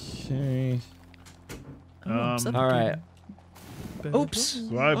 Okay. Oh, something All right. good. Oops.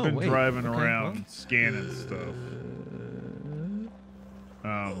 So I've Oh, been wait. driving Okay, around well. scanning stuff.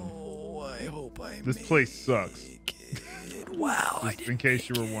 Oh, I hope I This place sucks. Wow. Just in case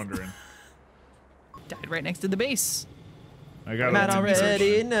you were wondering. Died right next to the base. I got Matt a-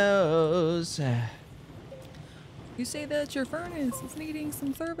 already knows. You say that your furnace is needing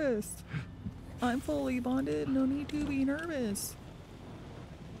some service. I'm fully bonded. No need to be nervous.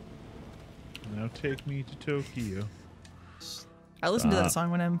 Now take me to Tokyo. I listen to that Stop.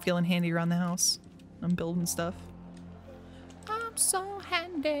 song when I'm feeling handy around the house. I'm building stuff. I'm so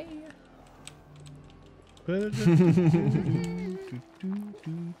handy.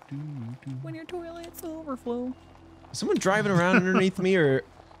 When your toilets overflow. Is someone driving around underneath me, or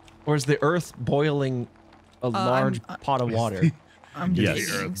is the earth boiling a large pot of water? I'm Yes. just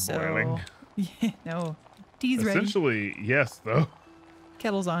The kidding, earth so. boiling. Yeah, no. Tea's ready. Essentially, yes, though.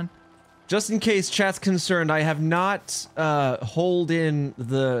 Kettle's on. Just in case chat's concerned, I have not holed in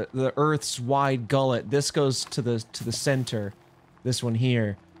the Earth's wide gullet. This goes to the center. This one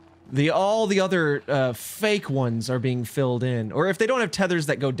here. All the other fake ones are being filled in. Or if they don't have tethers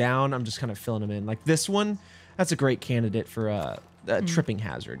that go down, I'm just kind of filling them in. Like this one, that's a great candidate for a tripping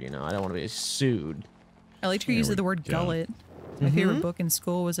hazard. You know, I don't want to be sued. I like to use we the word go. gullet. My favorite book in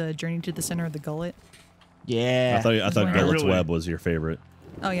school was A Journey to the Center of the Gullet. Yeah. I thought Wow. Gullet's Really? Web was your favorite.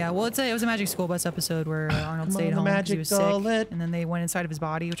 Oh yeah, well it was a Magic School Bus episode where Arnold Come stayed on, the home because he magic was sick, gullet. and then they went inside of his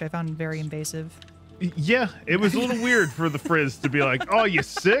body, which I found very invasive. Yeah, it was a little weird for the Frizz to be like, "Oh, you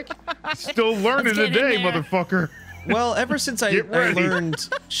sick? Still learning Let's get in today, there." motherfucker." Well, ever since I Get ready. learned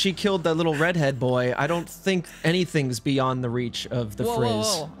she killed that little redhead boy, I don't think anything's beyond the reach of the Whoa, Frizz.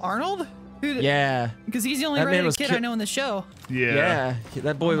 whoa, whoa, Arnold? Yeah. Because he's the only That man redheaded was kid I know in the show. Yeah. Yeah.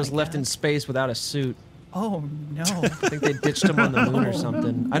 That boy Oh was my left God. in space without a suit. Oh no. I think they ditched him on the moon or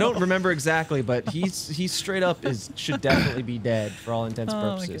something. I don't remember exactly, but he's straight up should definitely be dead for all intents and Oh,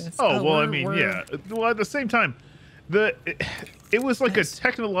 I purposes. guess. Oh, well, I we're- mean, we're- yeah. Well, at the same time, it was like Nice. a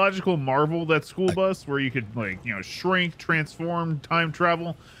technological marvel, that school bus, where you could, like, shrink, transform, time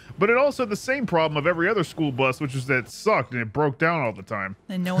travel. But it also had the same problem of every other school bus, which is that it sucked and it broke down all the time.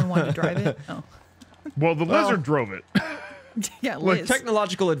 And no one wanted to drive it. Oh. Well, the lizard drove it. Yeah, Like Liz.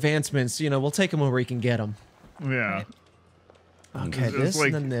 technological advancements, we'll take them where we can get them. Yeah. Okay, It's this like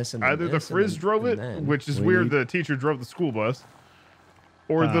and then this and then either the this and Frizz then- drove and it, then which is we weird. need- The teacher drove the school bus,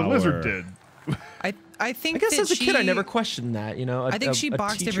 or the lizard did. I think I guess that as a kid, I she- never questioned that. I think she a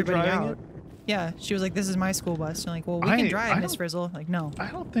boxed teacher everybody driving out. it? Yeah, she was like, "This is my school bus." And like, "Well, we I can drive, Miss don't- Frizzle." Like, no. I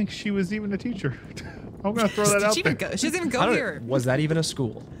don't think she was even a teacher. I'm gonna throw that Did out she even there. go? She doesn't even I go don't- here. Was that even a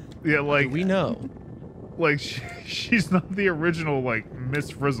school? Yeah, like We know. like she's not the original like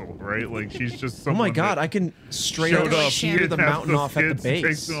Miss Frizzle, right? Like she's just Oh someone my god, that I can straight showed up up, shear the kidnapped mountain off at the kids, takes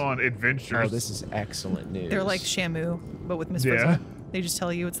base. them on adventures. Oh, this is excellent news. They're like Shamu, but with Miss Yeah. Frizzle. They just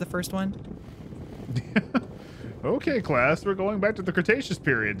tell you it's the first one. Okay, class, we're going back to the Cretaceous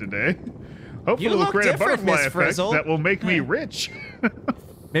period today. Hopefully, You we'll look create a different, butterfly Miss effect Frizzle. that will make me Yeah. rich.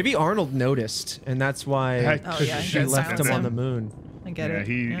 Maybe Arnold noticed, and that's why That Oh, could yeah, be he she got left him silenced on the him. moon. I get Yeah, it.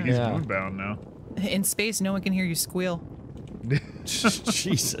 he's Yeah. moonbound now. In space, no one can hear you squeal.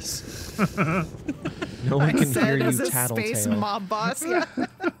 Jesus. No one can hear you as a space tattletale. mob boss. Yeah.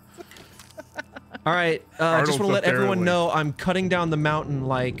 All right, just Arnold's want to up let there, everyone like- know I'm cutting down the mountain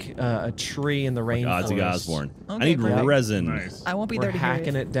like a tree in the rainforest. Ozzy Osbourne. I Okay, need great. resin. Nice. I won't be We're there to hear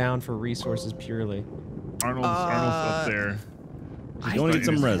hacking it. it down for resources purely. Arnold's up there. Go and get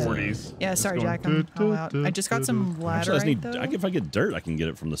some In his resin. 40s. Yeah, Just sorry, going, Jack. I'm out. I just got some Actually, I just laterite, need. though. If I get dirt, I can get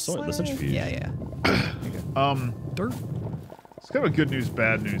it from the soil, the centrifuge. Yeah. Dirt. It's kind of good news,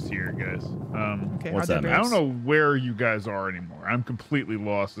 bad news here, guys. Okay. What's are that, there man? I don't bears? know where you guys are anymore. I'm completely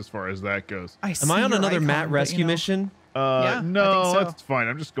lost as far as that goes. I Am I see on your another icon, Matt but, rescue mission? Yeah, I No, think so. that's fine.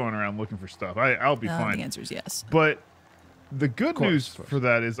 I'm just going around looking for stuff. I'll be The fine. answer is yes. But the good course, news of course. for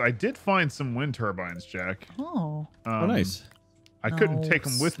that is I did find some wind turbines, Jack. Oh. Oh, nice. I couldn't No, take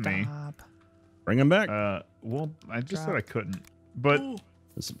them with me. stop. Bring him back. Well, I just said Drop. I couldn't. But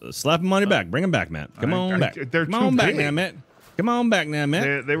Slap him on your back. Bring him back, Matt. Come on back. they're Come too on back big. now, Matt. Come on back now,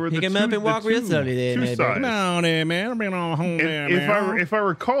 Matt. they were the Pick 'em two, up and walk the real two, slowly there, two maybe. sides. Come on there, man. Bring on home there, If I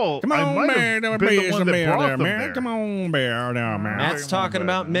recall, Come I on, might man. have been the one that brought them there. Come on, bear there, man. Matt's talking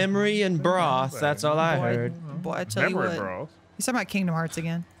about memory and broth. That's all I heard. Boy, I tell Memory, you what. bro. He's talking about Kingdom Hearts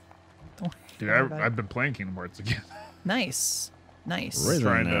again. Don't Dude, worry about it. I've been playing Kingdom Hearts again. Nice. Nice. Really?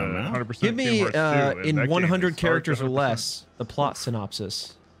 Trying now, to man. 100% Give me, Kingdom Hearts 2, and that in game 100 is characters or 100%. less, the plot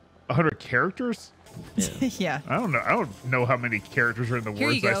synopsis. 100 characters? Yeah. I don't know. I don't know how many characters are in the Here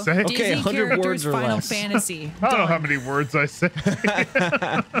you words I go. say. Okay, Disney 100 characters, words or Final less. Fantasy. I don't know how Done. many words I say.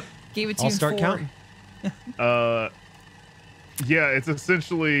 Gave it to I'll you in start 4. counting. Yeah, it's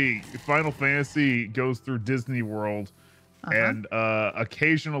essentially Final Fantasy goes through Disney World, and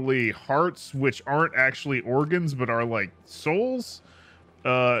occasionally hearts, which aren't actually organs but are like souls,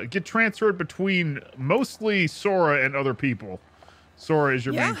 get transferred between mostly Sora and other people. Sora is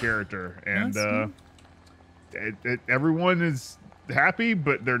your main Yeah. character, and That's everyone is happy,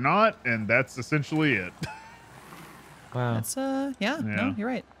 but they're not, and that's essentially it. Wow. That's yeah. Yeah. No, you're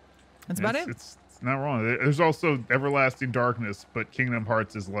right. That's about it. It's not wrong. There's also Everlasting Darkness, but Kingdom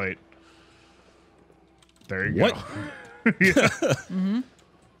Hearts is light. There you What? go. Yeah.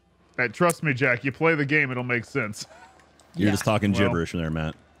 Trust me, Jack. You play the game, it'll make sense. You're Yeah. just talking Well, gibberish there,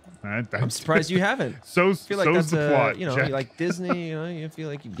 Matt. I'm surprised you haven't. So's I feel like so's that's the plot. you Jack. like Disney, you feel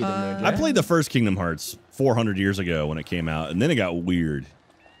like you get in there. I Jack. played the first Kingdom Hearts 400 years ago when it came out, and then it got weird.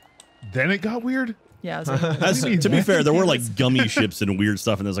 Then it got weird. Yeah. I was like, As, to be fair, there were like gummy ships and weird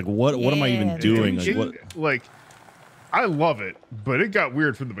stuff, and it's like, what am I Yeah, even there doing? was. Like, what? Like, I love it, but it got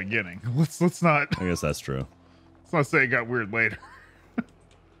weird from the beginning. Let's not I guess that's true. say it got weird later.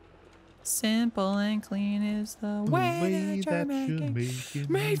 simple and clean is the way that you're making me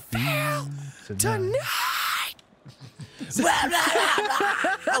feel tonight.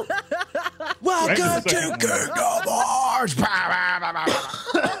 Welcome to Kingdom Hearts.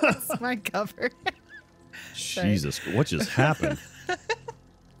 That's my cover. Jesus, what just happened?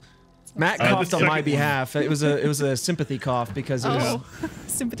 Matt the coughed on my second behalf. It was a sympathy cough because it was Oh,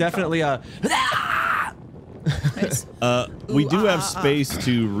 sympathy. definitely a. Nice. We do have space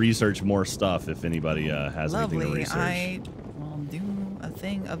to research more stuff if anybody has anything to Lovely. research. I will do a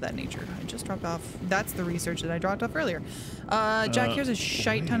thing of that nature. I just dropped off. That's the research that I dropped off earlier. Jack, here's a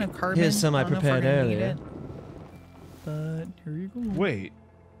shite ton of carbon. Here's some I don't know if we're prepared gonna need earlier. it, but here you go. Wait,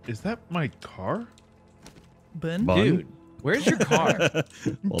 is that my car? Bun? Bun? Dude, where's your car?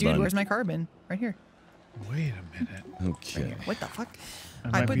 Well Dude, done. where's my carbon? Right here. Wait a minute. Okay. What the fuck? I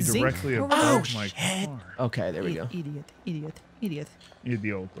I might put be zinc directly over above there. my car. Okay, there we go. Idiot.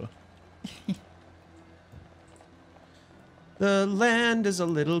 Idiota. The land is a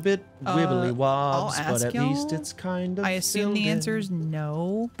little bit wibbly wobs, I'll but ask at least y'all. it's kind of. I assume the filled answer in. is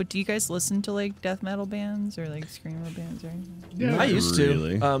no, but do you guys listen to like death metal bands or like screamo bands or anything? Yeah, I used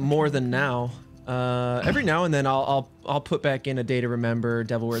really. to more than now. Every now and then I'll put back in A Day to Remember,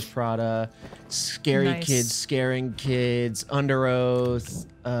 Devil Wears Prada, Scary Nice. Kids Scaring Kids, Under Oath.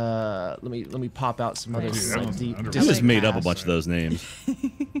 Let me pop out some other Nice. like, Dude, deep. Under You Oath. just made up a pass. bunch of those names.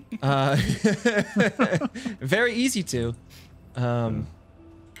 Very easy to.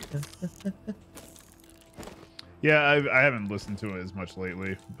 Yeah, I haven't listened to it as much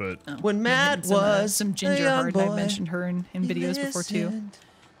lately, but When Matt Some, was some a Ginger young Hard, I boy, mentioned her in he videos before too. listened.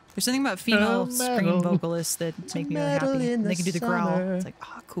 There's something about female scream metal. vocalists that make me really metal happy. in And they the can do the growl. summer. It's like,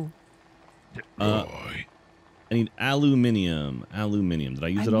 ah, cool. I need aluminium. Aluminium. Did I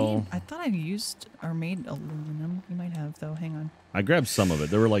use it all? I thought I used or made aluminum. You might have though. Hang on. I grabbed some of it.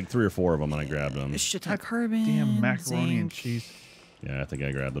 There were like 3 or 4 of them, and I grabbed them. A shit ton of carbon. damn macaroni and zinc. cheese. Yeah, I think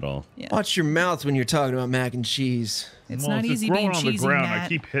I grabbed it all. Yeah. Watch your mouth when you're talking about mac and cheese. It's Well, not if easy growing being on cheesy, the ground, Matt. I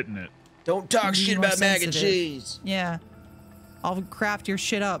keep hitting it. Don't talk Be shit more about mac and sensitive. cheese. Yeah. I'll craft your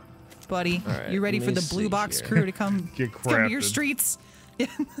shit up, buddy. All right, you ready let for me the blue see box here. crew to come Get come to your crafted. streets?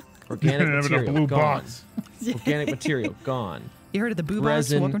 Organic Having a material blue gone. box. Organic material gone. You heard of the blue box?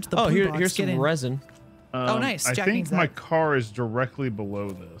 Resin. Welcome to the Oh, blue box. here's Get some in. resin. Oh, nice. I Jack think needs my that. car is directly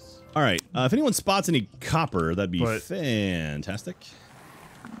below this. All right. If anyone spots any copper, that'd be But- fantastic.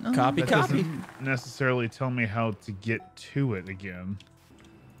 Copy, That copy. doesn't necessarily tell me how to get to it again.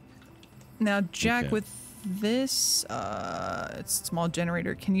 Now, Jack, Okay. with this, it's a small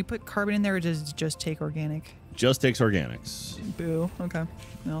generator. Can you put carbon in there, or does it just take organic? Just takes organics. Boo. Okay.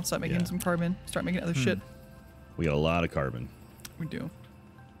 Now I'll start making Yeah. some carbon. Start making other shit. We got a lot of carbon. We do.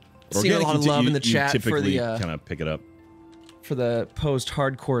 Seeing a lot of love in the you chat for typically the kind of pick it up.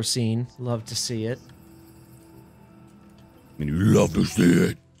 post-hardcore scene. Love to see it. I mean, you love to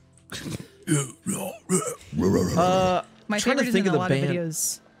see it. My Trying to favorite is think in of a the lot band. of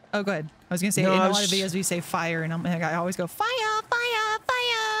videos. Oh, go ahead. I was gonna say No, in I a was lot of just- videos we say fire, and I always go fire, fire,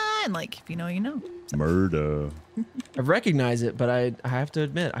 fire, and like if you know, you know. Murder. I recognize it, but I have to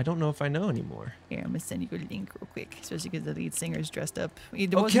admit, I don't know if I know anymore. Here, I'm gonna send you a link real quick, especially because the lead singer's dressed up.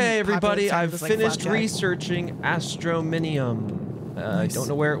 It wasn't Okay, everybody, popular at the time, it I've was like finished Flapjack. researching Astrominium. I don't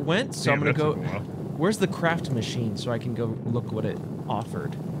know where it went, so I'm Damn, gonna that go. took a while. Where's the craft machine so I can go look what it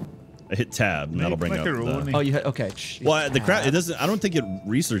offered? I hit tab, and that'll bring up Macaroni. the... Oh, you had okay. Well, the crap, it doesn't. I don't think it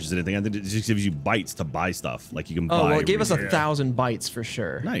researches anything. I think it just gives you bytes to buy stuff. Like you can buy. Oh well, it gave us Yeah. 1,000 bytes for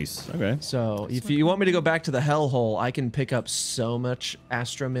sure. Nice. Okay. So if you want me to go back to the hellhole, I can pick up so much It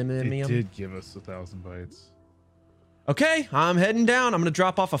Astrominium. did give us 1,000 bytes. Okay, I'm heading down. I'm gonna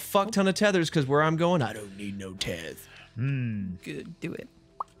drop off a fuck ton of tethers because where I'm going, I don't need no teth. Good, do it.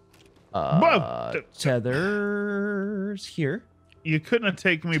 Tethers here. You couldn't have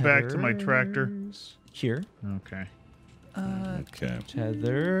taken me back to my tractor. Tethers Here. Okay. Okay.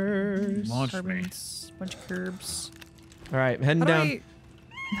 Tethers. Launch me. Carbons, bunch of curbs. All right, heading down.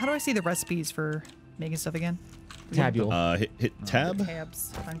 How do I see the recipes for making stuff again? Tabule. Hit tab.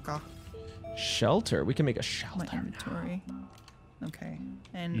 Tabs. Danke. Shelter. We can make a My shelter. inventory. Okay.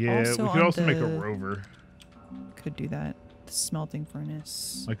 And Yeah, also we could on also make a the- rover. Could do that. The smelting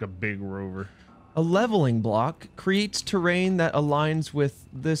furnace. Like a big rover. A leveling block creates terrain that aligns with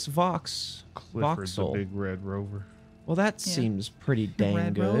this vox. Clifford's a voxel. big red rover. Well, that Yeah. seems pretty dang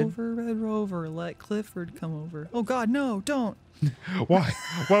Red good. Rover, let Clifford come over. Oh God, no, don't. Why?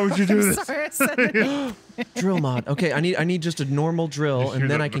 Why would you do this? Sorry, I said it. Drill mod. Okay, I need just a normal drill, Just hear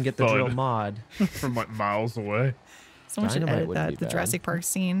and then the I can get the drill thud. mod. From like miles away. Someone should Dynamite edit wouldn't that. be The bad. Jurassic Park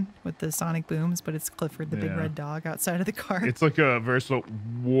scene with the sonic booms, but it's Clifford, the big Yeah. red dog, outside of the car. It's like a very slow,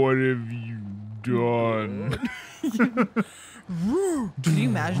 what have you done? Can you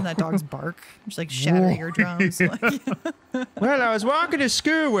imagine that dog's bark? Just like shatter eardrums. Like, Well, I was walking to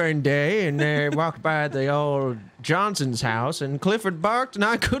school one day, and I walked by the old Johnson's house, and Clifford barked, and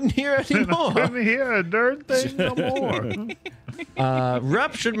I couldn't hear anymore. Couldn't hear a darn thing no more.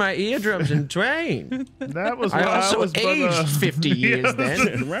 Ruptured my eardrums in twain. That was I when also was but, aged 50 years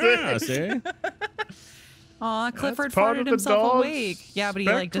then. Wow, see? aw, Clifford part farted of the himself dog's awake. Yeah, but he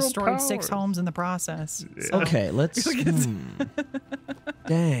like spectral destroyed 6 powers. homes in the process. So- Okay, let's.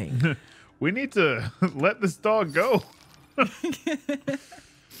 Dang. We need to let this dog go.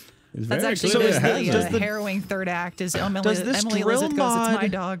 That's actually So the, is that- does the- harrowing third act. Is Emily does this Elizabeth drill goes, it's my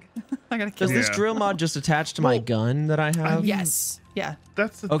mod- dog. I gotta kill Does him. this drill mod just attach to my gun that I have? Yes. Yeah.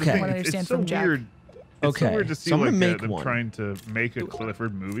 That's the Okay. thing. What I understand It's so from Jack. weird. It's so Okay, weird to see so I'm gonna like make them one. trying to make a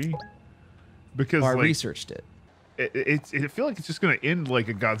Clifford movie because I like researched it. I feel like it's just gonna end like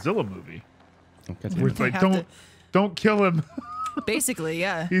a Godzilla movie. Okay. Where it's They like have don't kill him. Basically,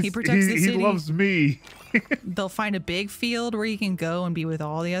 yeah. He's, He protects the city. He loves me. They'll find a big field where he can go and be with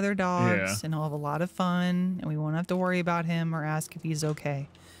all the other dogs, Yeah. and he'll have a lot of fun, and we won't have to worry about him or ask if he's okay.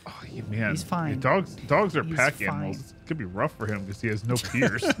 Oh, man, He's fine. Dogs are He's pack fine. animals. It's gonna be rough for him because he has no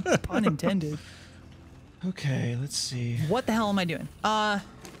peers. Pun intended. Okay, let's see. What the hell am I doing?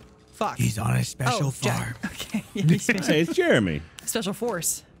 Fuck. He's on a special oh, farm. Jack. Okay. Yeah, he's Hey, special, it's Jeremy. special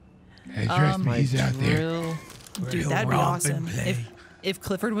force. Hey, trust me, My he's out there. drill. Dude, He'll that'd be romp and awesome. play. If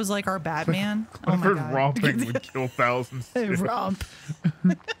Clifford was like our Batman. Oh my Clifford god. romping would kill thousands. too. Romp.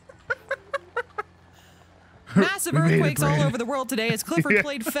 Massive We made it, earthquakes all Brandon. over the world today as Clifford Yeah.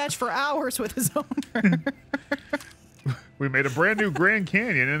 played fetch for hours with his owner. We made a brand new Grand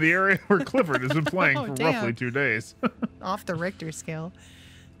Canyon in the area where Clifford has been playing Oh, for damn. roughly 2 days. Off the Richter scale.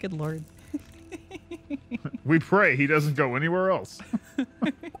 Good lord. We pray he doesn't go anywhere else.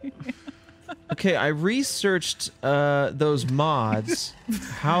 Okay, I researched those mods.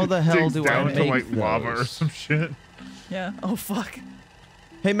 How the hell Digs do I down make to like those? lava or some shit. Yeah. Oh fuck.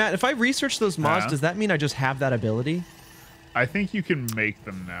 Hey Matt, if I research those mods, Yeah. does that mean I just have that ability? I think you can make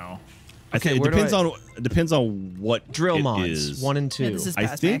them now. I think where it do depends on what Drill it mods is. 1 and 2. Yeah, this is I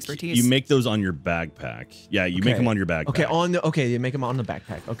past my think expertise. you make those on your backpack. Yeah, you make them on your backpack. Okay, you make them on the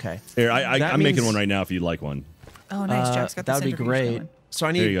backpack. Okay. Here, That I'm making means- one right now if you'd like one. Oh nice. Jack's got the that would be centrifuge great. going. So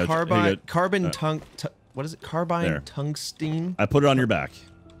I Here you need go, here you carbide, go. carbon what is it? Carbine There. tungsten. I put it on your back.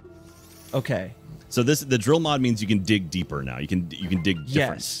 Okay. So the drill mod means you can dig deeper now. You can dig different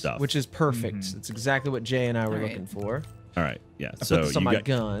Yes, stuff. which is perfect. It's exactly what Jay and I were All right. looking for. all right. Yeah. I so put this on you my got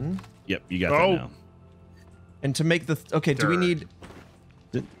gun. Yep, you got Oh. that now. And to make the okay, do we Dirt.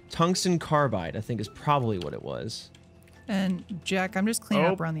 need tungsten carbide? I think is probably what it was. And Jack, I'm just cleaning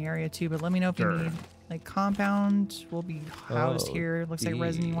up Oh. around the area too, but let me know if you Sure. need like compound will be housed Oh, here. Looks like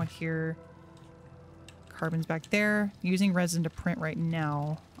resin you D. want here. Carbon's back there. Using resin to print right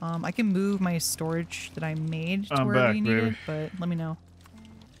now. I can move my storage that I made to I'm wherever back, you need baby. it, but let me know.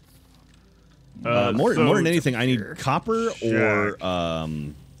 More so- than anything, I need Sure. copper or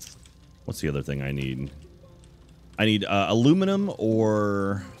Jack. what's the other thing I need? I need aluminum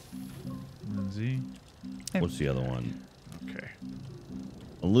or Lindsay. what's the other one? Okay.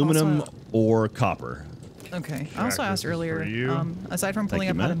 Aluminum Also- or copper. Okay. I also Jack, asked this is earlier, for you. aside from pulling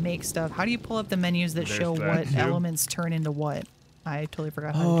you, up how to Matt. make stuff, how do you pull up the menus that There's show that, what too. elements turn into what? I totally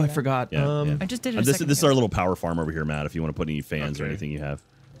forgot how to Oh, do I that. forgot. Yeah, yeah. I just did it a This second is ago. our little power farm over here, Matt. If you want to put any fans or Okay. anything you have.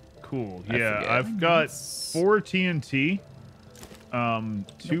 Cool. I Yeah, forget. I've got 4 TNT,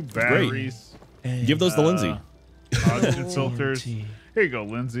 2 batteries, Give those to Lindsay. oxygen filters. TNT. Here you go,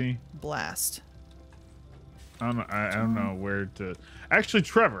 Lindsay. Blast. I don't know where to. Actually,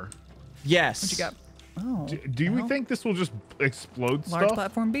 Trevor, Yes. What you got? Oh. do you well, think this will just explode large stuff?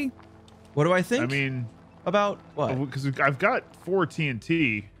 platform B? What do I think? I mean, about what? because I've got 4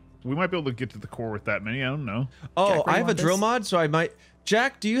 TNT. We might be able to get to the core with that many. I don't know. Oh, Jack, where I you have a want drill this? mod, so I might.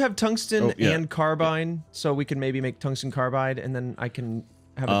 Jack, do you have tungsten Oh, yeah. and carbine? So we can maybe make tungsten carbide, and then I can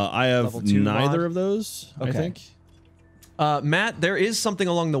have. I have level 2 neither mod. of those. I Okay. think. Matt, there is something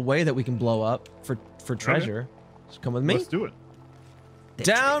along the way that we can blow up for treasure. Just come with me. Let's do it.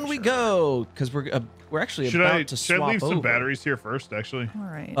 Down we go, because we're actually Should about I to should swap I leave some over. batteries here first? Actually, All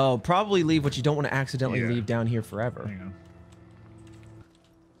right. Oh, probably leave what you don't want to accidentally Yeah. leave down here forever. hang on.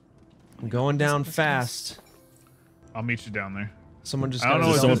 I'm going down fast. I'll meet you down there. Someone just I don't got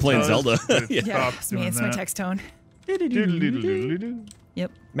know Is what someone this playing does, Zelda? but it Yeah. yeah, stops it's me. doing It's my that. text tone. Doodle-doodle-doodle-doodle.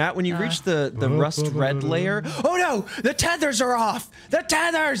 Yep. Matt, when you reach the rust red layer. Oh no! The tethers are off! The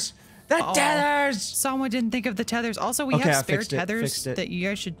tethers! The tethers! Someone didn't think of the tethers. Also, we Okay, I have spare fixed it, tethers fixed it. that you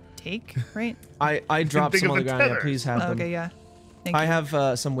guys should take, right? I dropped think some of on the the ground. Yeah, tethers. please have Oh, them. okay, yeah. Thank I you.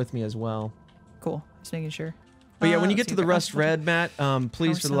 have some with me as well. Cool. Just making sure. But yeah, when you let's get to see, the the rust actual- red, Matt,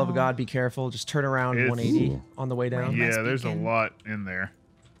 please, for the love of cell. God, be careful. Just turn around It's- 180 Ooh. on the way down. Right. Yeah, there's a Beacon. lot in there.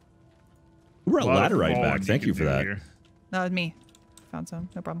 We're at A lot of ladderite falling back. you Thank can you for do that. here. That was me. Found some.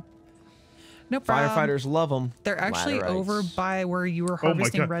 No problem. No problem. Firefighters love them. They're actually over by where you were Oh my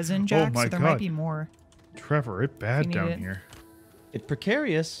harvesting God. resin, Oh Jack, my so there God. might be more. Trevor, it's bad need down it. here. It's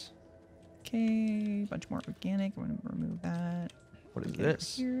precarious. Okay, bunch more organic. I'm gonna remove that. What is Get over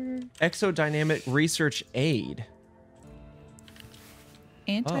this? here. Exodynamic research aid.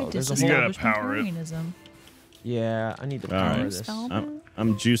 there's a whole- You gotta power it. Anti-disestablishmentarianism. Yeah, I need to All power right. this. Spell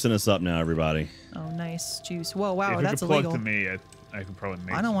I'm juicing us up now, everybody. Oh, nice juice. Whoa, wow, If you that's could plug illegal. to me, I could probably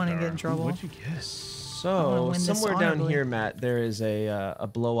make. I don't want to get in trouble. What'd you guess? So somewhere down here, Matt, there is a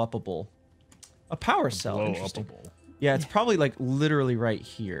blow-upable, a power cell. Blow-upable. Yeah, it's probably like literally right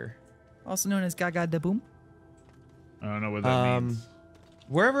here. Also known as Gaga da Boom. I don't know what that means.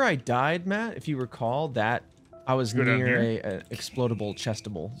 Wherever I died, Matt, if you recall, that I was Go down near here? a explodable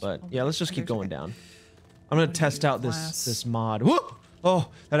chestable. But yeah, let's just keep going down. I'm gonna test out this mod. Whoa! Oh,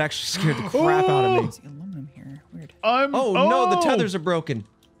 that actually scared the crap out of me. There's aluminum here. Weird. Oh no, the tethers are broken.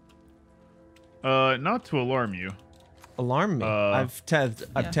 Not to alarm you. Alarm me. I've tethed.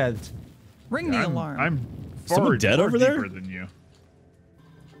 I've tethed. Ring the alarm. I'm far, Someone dead far over there? deeper than you.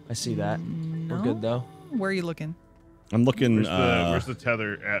 I see that. No? We're good though. Where are you looking? I'm looking. Where's the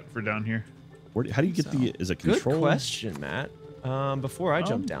tether at for down here? How do you get the? Is it control? Good question, Matt. Before I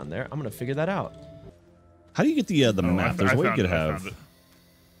jump down there, I'm gonna figure that out. How do you get the map? There's a way you could have.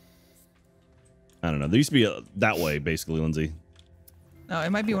 I don't know. There used to be that way, basically, Lindsay. Oh, it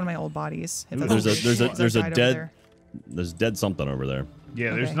might be one of my old bodies. If There's a dead there. there's dead something over there.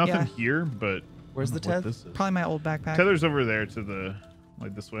 Yeah, there's Okay, nothing yeah. here, but Where's the what teth? this is. Probably my old backpack. Tether's over there to the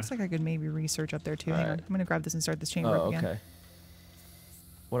like this way. Looks like I could maybe research up there too. Hang on. Alright. I'm gonna grab this and start this chamber Oh, up again. okay.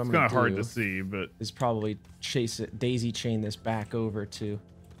 What I'm It's gonna kind of hard do to see, but is probably daisy chain this back over to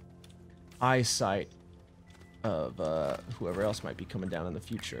eyesight of whoever else might be coming down in the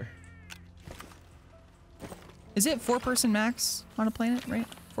future. Is it 4-person max on a planet, right?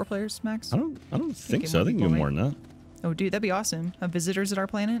 4 players max? I don't think it so. I might think be you more, more than that. Oh, dude, that'd be awesome. Have visitors at our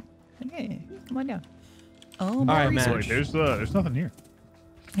planet? Okay, come on down. Oh, All more right, Matt. wait, there's nothing here.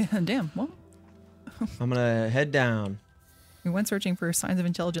 research. Damn. Well, I'm gonna head down. we went searching for signs of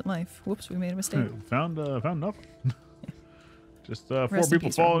intelligent life. Whoops, we made a mistake. Found nothing. Just 4 Rest in people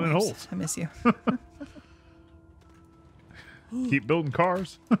peace, Robin falling in Williams. holes. I miss you. Keep building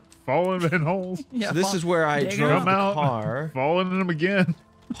cars, falling in holes, Yeah, So this is where I Dig drove up. the Come out. car, falling in them again.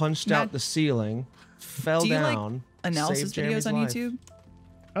 punched Matt, out the ceiling, fell do you down. like analysis saved Jeremy's videos on life.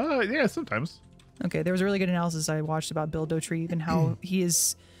 YouTube? Yeah, sometimes. Okay, there was a really good analysis I watched about Bill Dotrieve and how he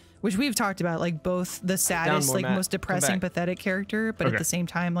is, which we've talked about, like both the saddest, more, like Matt. most Come depressing, back. pathetic character, but at Okay. the same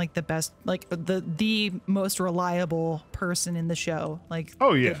time, like the best, like the most reliable person in the show. Like,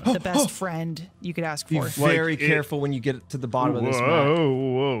 Oh, yeah. the best friend you could ask Be for. very Like, careful when you get to the bottom of this map.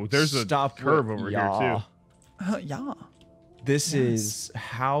 Whoa! There's a Stop curve with- over yeah. here too. Yeah. This is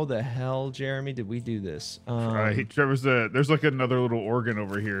how the hell, Jeremy, did we do this? Trevor's there's like another little organ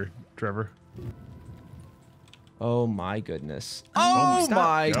over here, Trevor. Oh my goodness. Oh, Oh stop.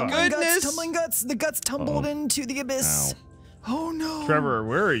 my Tumbling goodness. Tumbling guts. The guts tumbled into the abyss. Oh no. Trevor,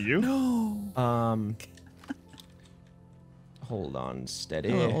 where are you? No. Hold on, steady.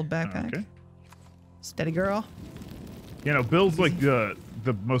 A little old backpack. Okay. Steady girl. You know, Bill's like the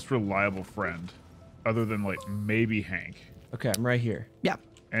most reliable friend, other than like maybe Hank. Okay, I'm right here. Yeah.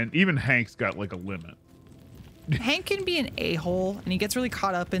 And even Hank's got like a limit. Hank can be an a-hole, and he gets really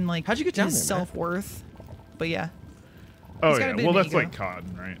caught up in like How'd you get down his there, Matt? self-worth. But yeah, Oh He's got yeah, a bit well of an that's ego. like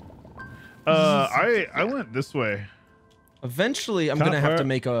cotton, right? I went this way. Eventually, I'm gonna have to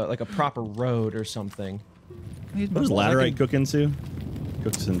make a proper road or something. Here's my What does bowl. laterite cook into?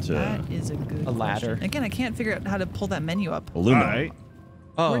 Cooks into That is a good A ladder. question. Again, I can't figure out how to pull that menu up. aluminum. Alright.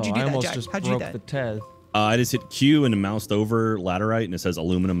 Oh, Where'd you do I that, almost Jack? just How'd you do broke that? the TED. I just hit Q and moused over laterite, and it says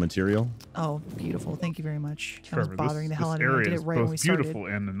aluminum material. Oh, beautiful. Thank you very much. That was Trevor, bothering the this hell out of me. I area did it is right when we both started. beautiful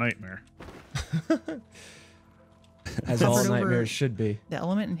and a nightmare. As all Hovered over nightmares should be. The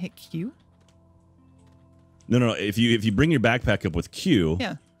element and hit Q? No. If you bring your backpack up with Q,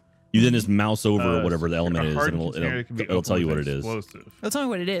 Yeah. you then just mouse over whatever the element a is, and hardened container can be it'll tell opened you what with it is. explosive. Well, tell me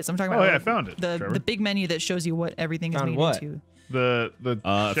what it is. I'm talking Oh, about yeah, I found it, the Trevor. big menu that shows you what everything is Found made what? into. The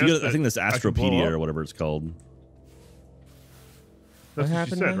I chest think that's that I can blow Astropedia up. or whatever it's called. That's what she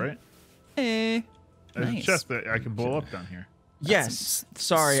happened, said, man? right? Hey. There's Nice. a chest that I can blow up down here. Yes. some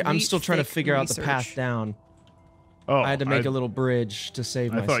Sorry, I'm sweet, still trying to thick figure out the path research. down. Oh, I had to make a little bridge to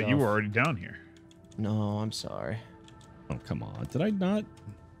save I myself. thought you were already down here. No, I'm sorry. Oh come on! Did I not?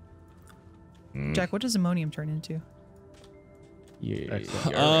 Jack, what does ammonium turn into? Yeah.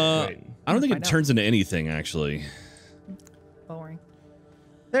 Excellent. I don't think it Find out. turns into anything actually. Boring.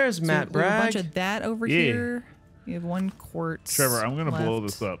 There's So Matt we have a bunch Bragg. of that over Yeah. here. We have 1 quartz. Trevor, I'm gonna blow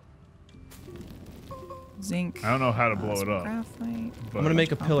left. this up. Zinc. I don't know how to blow some it up. graphite. But I'm gonna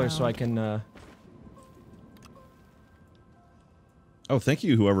make a pillar so I Compound. can. Oh, thank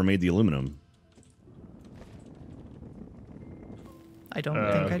you, whoever made the aluminum. I don't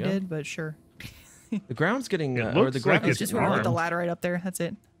think I Yeah. did, but sure. The ground's getting, It or the looks like graphics. It's it's just where we put the armed. ladder right up there. That's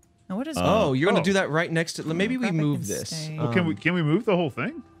it. Now what is Oh, you're gonna Oh. do that right next to. Maybe we graphic move can this. stay. Well, can we move the whole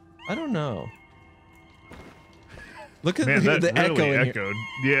thing? I don't know. Look at Man, that the echo really in here. echoed.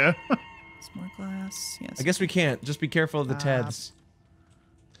 Yeah. Some more glass. Yes. I guess we can't. Just be careful of the Teds.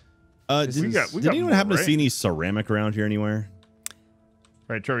 We got did anyone more, happen to right? see any ceramic around here anywhere?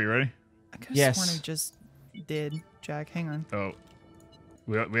 All right, Trevor, you ready? I could have Yes. sworn I just did. Jack, hang on. Oh,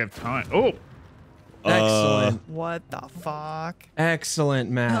 we have time. Oh, Excellent. What the fuck? Excellent,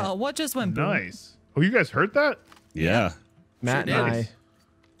 Matt. Oh, what just went boom? nice. Oh, you guys heard that? Yeah. Matt Sure and did. I.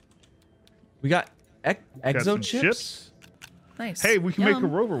 We got Got exo some chips. Nice. Hey, we can make a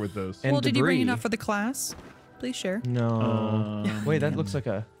Yum. rover with those. And Well, did you bring debris. enough for the class? Please share. No. Wait, that looks like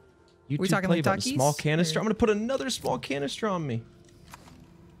a YouTube talking play like about a small Takis, canister. or- I'm gonna put another small canister on me.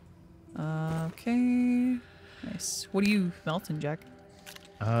 Okay. Nice. What are you melting, Jack?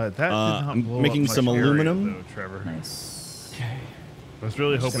 That did not I'm blow up making much some area, aluminum. though, Trevor. Nice. Okay. I was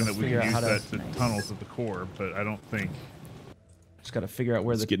really hoping gotta that we figure could out use how to- that to Nice. tunnels at the core, but I don't think. Just gotta figure out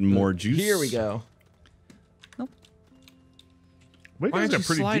where It's the getting more juice. Here we go. Nope. Wait, Why guys aren't got you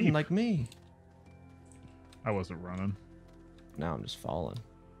pretty sliding deep. like me? I wasn't running. Now I'm just falling.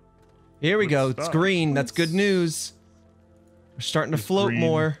 Here we go. It's stop. green. That's good news. We're starting to float green.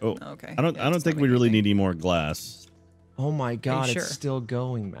 more. Oh, Okay. I don't Yeah, it's think not we really anything. need any more glass. Oh my god, sure? it's still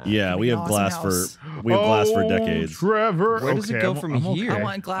going, man. Yeah, we have Awesome glass house. for decades. Trevor. Where does it Okay, go I'm- from I'm here? okay. I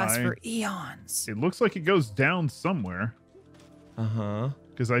want glass I- for eons. It looks like it goes down somewhere Uh-huh.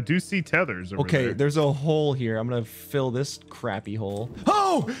 because I do see tethers over Okay, there. there's a hole here. I'm gonna fill this crappy hole.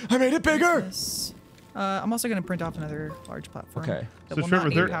 Oh, I made it bigger. Yes. I'm also going to print off another large platform. Okay. That So will Trevor,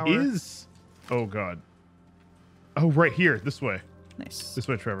 not there need power. is. Oh god. Oh, right here. This way. Nice. This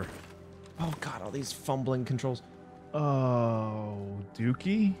way, Trevor. Oh god, all these fumbling controls. Oh,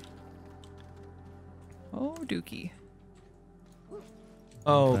 Dookie. Oh, Dookie.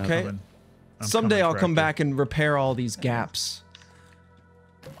 Oh, okay. I'm Someday coming, I'll come Tractor. back and repair all these gaps.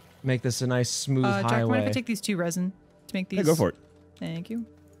 Make this a nice smooth Jack, mind if highway. I take these two resin to make these? Yeah, go for it. Thank you.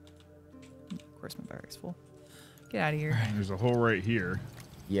 Of course, my barracks full. Get out of here. There's a hole right here.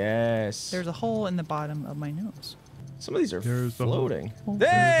 Yes. There's a hole in the bottom of my nose. Some of these are There's the hole. floating. Oh,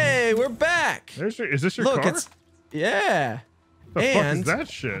 Hey, we're back. Is this your Look, car? it's yeah. the fuck is and that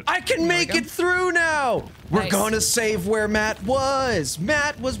shit? I can make go. it through now. We're Nice. gonna save where Matt was.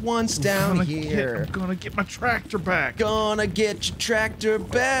 Matt was once down here. I'm gonna get my tractor back. Gonna get your tractor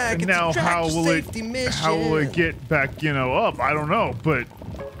back. And It's now a tractor how will safety mission. how will it get back, up? I don't know, but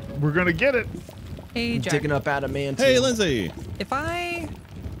we're gonna get it. Hey, Jack. Digging up adamantium. Hey, Lindsay. If I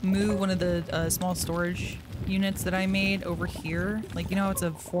move one of the small storage units that I made over here, like, you know, it's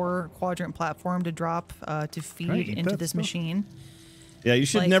a 4-quadrant platform to drop to feed eat into that this stuff? machine. Yeah, you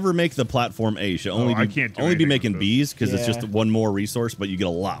should Like- nemake make the platform A. You should only I be, can't do only be anything making with B's because it's just Yeah. one more resource, but you get a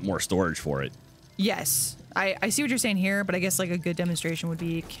lot more storage for it. Yes, I see what you're saying here, but I guess like a good demonstration would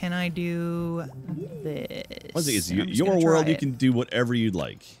be, can I do this? Lindsay, it's And I'm just your gonna world. try You it. can do whatever you'd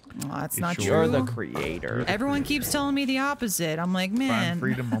like. Well, that's You not sure? You're true. the creator. Everyone keeps telling me the opposite. I'm like, Find man.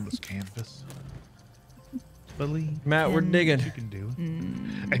 freedom on this canvas. Believe Matt, we're And- digging. you can do it.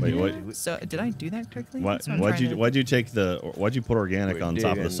 And Wait, you what? can do it. So did I do that correctly? Why, That's what I'm why'd trying you to- why'd you take why'd you put organic We're on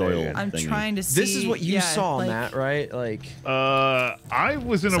top of the digging, soil? digging. I'm thingy? trying to see. This is what you yeah, saw, like, Matt, right? Like, I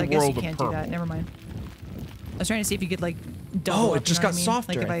was in so a I guess world you of can't purple. do that. Never mind. I was trying to see if you could like double. Oh, it up, you just know got what I mean?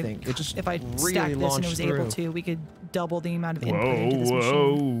 softer, Like if I think. It just if I really stacked this and it launched was able through. to, we could double the amount of input Whoa, into this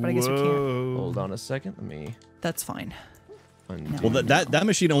whoa, machine. But I guess we can't. whoa. hold on a second. Let me. That's fine. undo. Well, that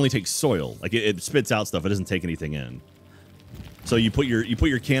machine only takes soil. Like it spits out stuff. It doesn't take anything in. So you put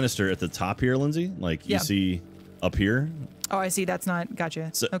your canister at the top here, Lindsay. Like you Yeah. see up here. Oh, I see. That's not. Gotcha.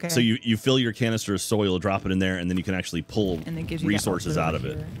 So, okay. so you fill your canister of soil, drop it in there, and then you can actually pull and then gives you resources that out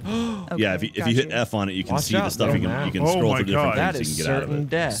output of it. over here. Yeah, Okay, if you hit got F on it, you can Watch see the out, stuff though, you can Matt. you can Oh scroll my through different God. That things is you can get out of certain it.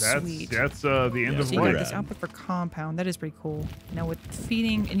 death. That's Sweet. that's the end Yeah, of So you Figure got it this out. output for compound. That is pretty cool. Now with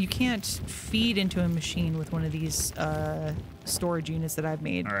feeding, and you can't feed into a machine with one of these storage units that I've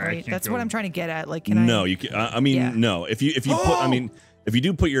made, All right, I right? can't That's go- what I'm trying to get at. Like, can I? No, you can, I mean Yeah. no. If you put I mean if you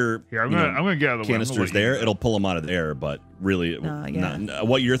do put your Here, I'm you gonna know, I'm gonna get out of the way. I'm gonna canisters let you there, go. it'll pull them out of there. But really, yeah. no,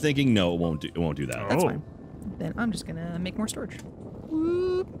 what you're thinking, no, it won't do that. That's Oh. fine. Then I'm just gonna make more storage.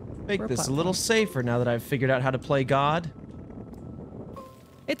 Make For a this a platform. little safer now that I've figured out how to play God.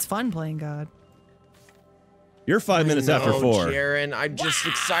 It's fun playing God. You're 5 minutes after 4. Jaren, I'm just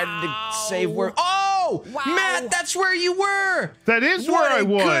excited to save where. Oh, Matt, that's where you were. That is What where I a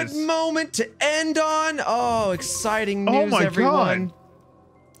was. Good moment to end on. Oh, exciting Oh news, my everyone. God.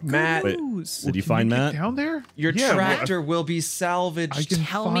 Matt, Wait, Ooze. did you Can find get Matt? down there? your Yeah, well, tractor will be salvaged. I can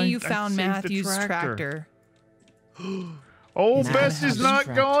Tell me you I found saved the Matthew's tractor. Old Matt Bess has is his not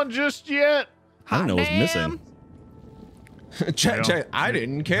tractor. gone just yet. I don't know what's Hot missing. damn. Check. I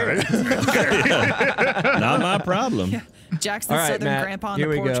didn't care. Not my problem. Yeah. Jack's the All right, southern Matt, grandpa on here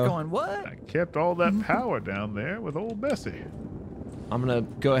the we porch go. going, what? I kept all that power down there with old Bessie. I'm gonna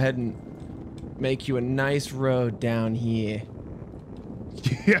go ahead and make you a nice road down here.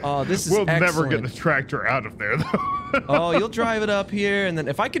 Yeah. Oh, this is We'll never excellent. get the tractor out of there, though. Oh, you'll drive it up here, and then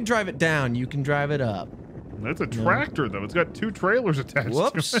if I can drive it down, you can drive it up. That's a tractor, though. It's got 2 trailers attached to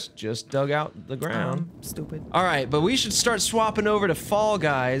Whoops, it. just dug out the ground. Stupid. All right, but we should start swapping over to Fall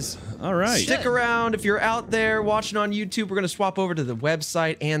Guys. All right. Stick around if you're out there watching on YouTube. We're going to swap over to the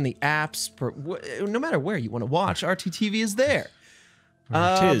website and the apps. No matter where you want to watch, RTTV is there.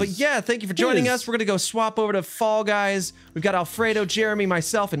 But yeah, thank you for joining us. We're going to go swap over to Fall Guys. We've got Alfredo, Jeremy,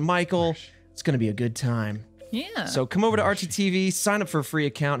 myself, and Michael. It's going to be a good time. Yeah. So come over to RTTV, sign up for a free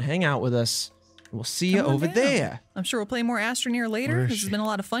account, hang out with us. We'll see you over there. I'm sure we'll play more Astroneer later. This has been a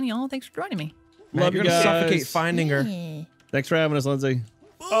lot of fun, y'all. Thanks for joining me. Love You're you gonna guys. suffocate finding her. Yeah. Thanks for having us, Lindsay.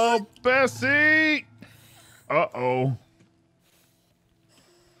 Oh, Bessie! Uh-oh.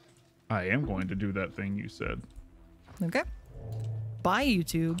 I am going to do that thing you said. Okay. Bye,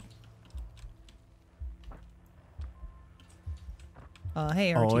 YouTube.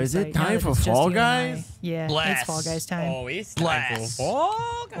 Hey, RT Oh, is it site, now time that for it's just Fall you and I. Guys? Yeah, it's Fall Guys time. Oh, it's time for Bless.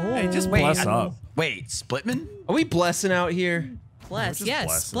 Fall Guys. Hey, just Wait, bless I- up. Wait, Splitman? Are we blessing out here? Bless, just yes.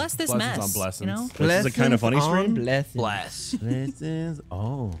 blessings. Bless this Blessings mess. on blessings. You know? This is a kind of funny Blessings on stream. blessings. Bless. Blessings.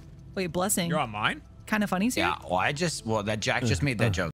 Oh. Wait, blessing. You're on mine? Kind of funny, here? Yeah, well, that Jack just made that joke.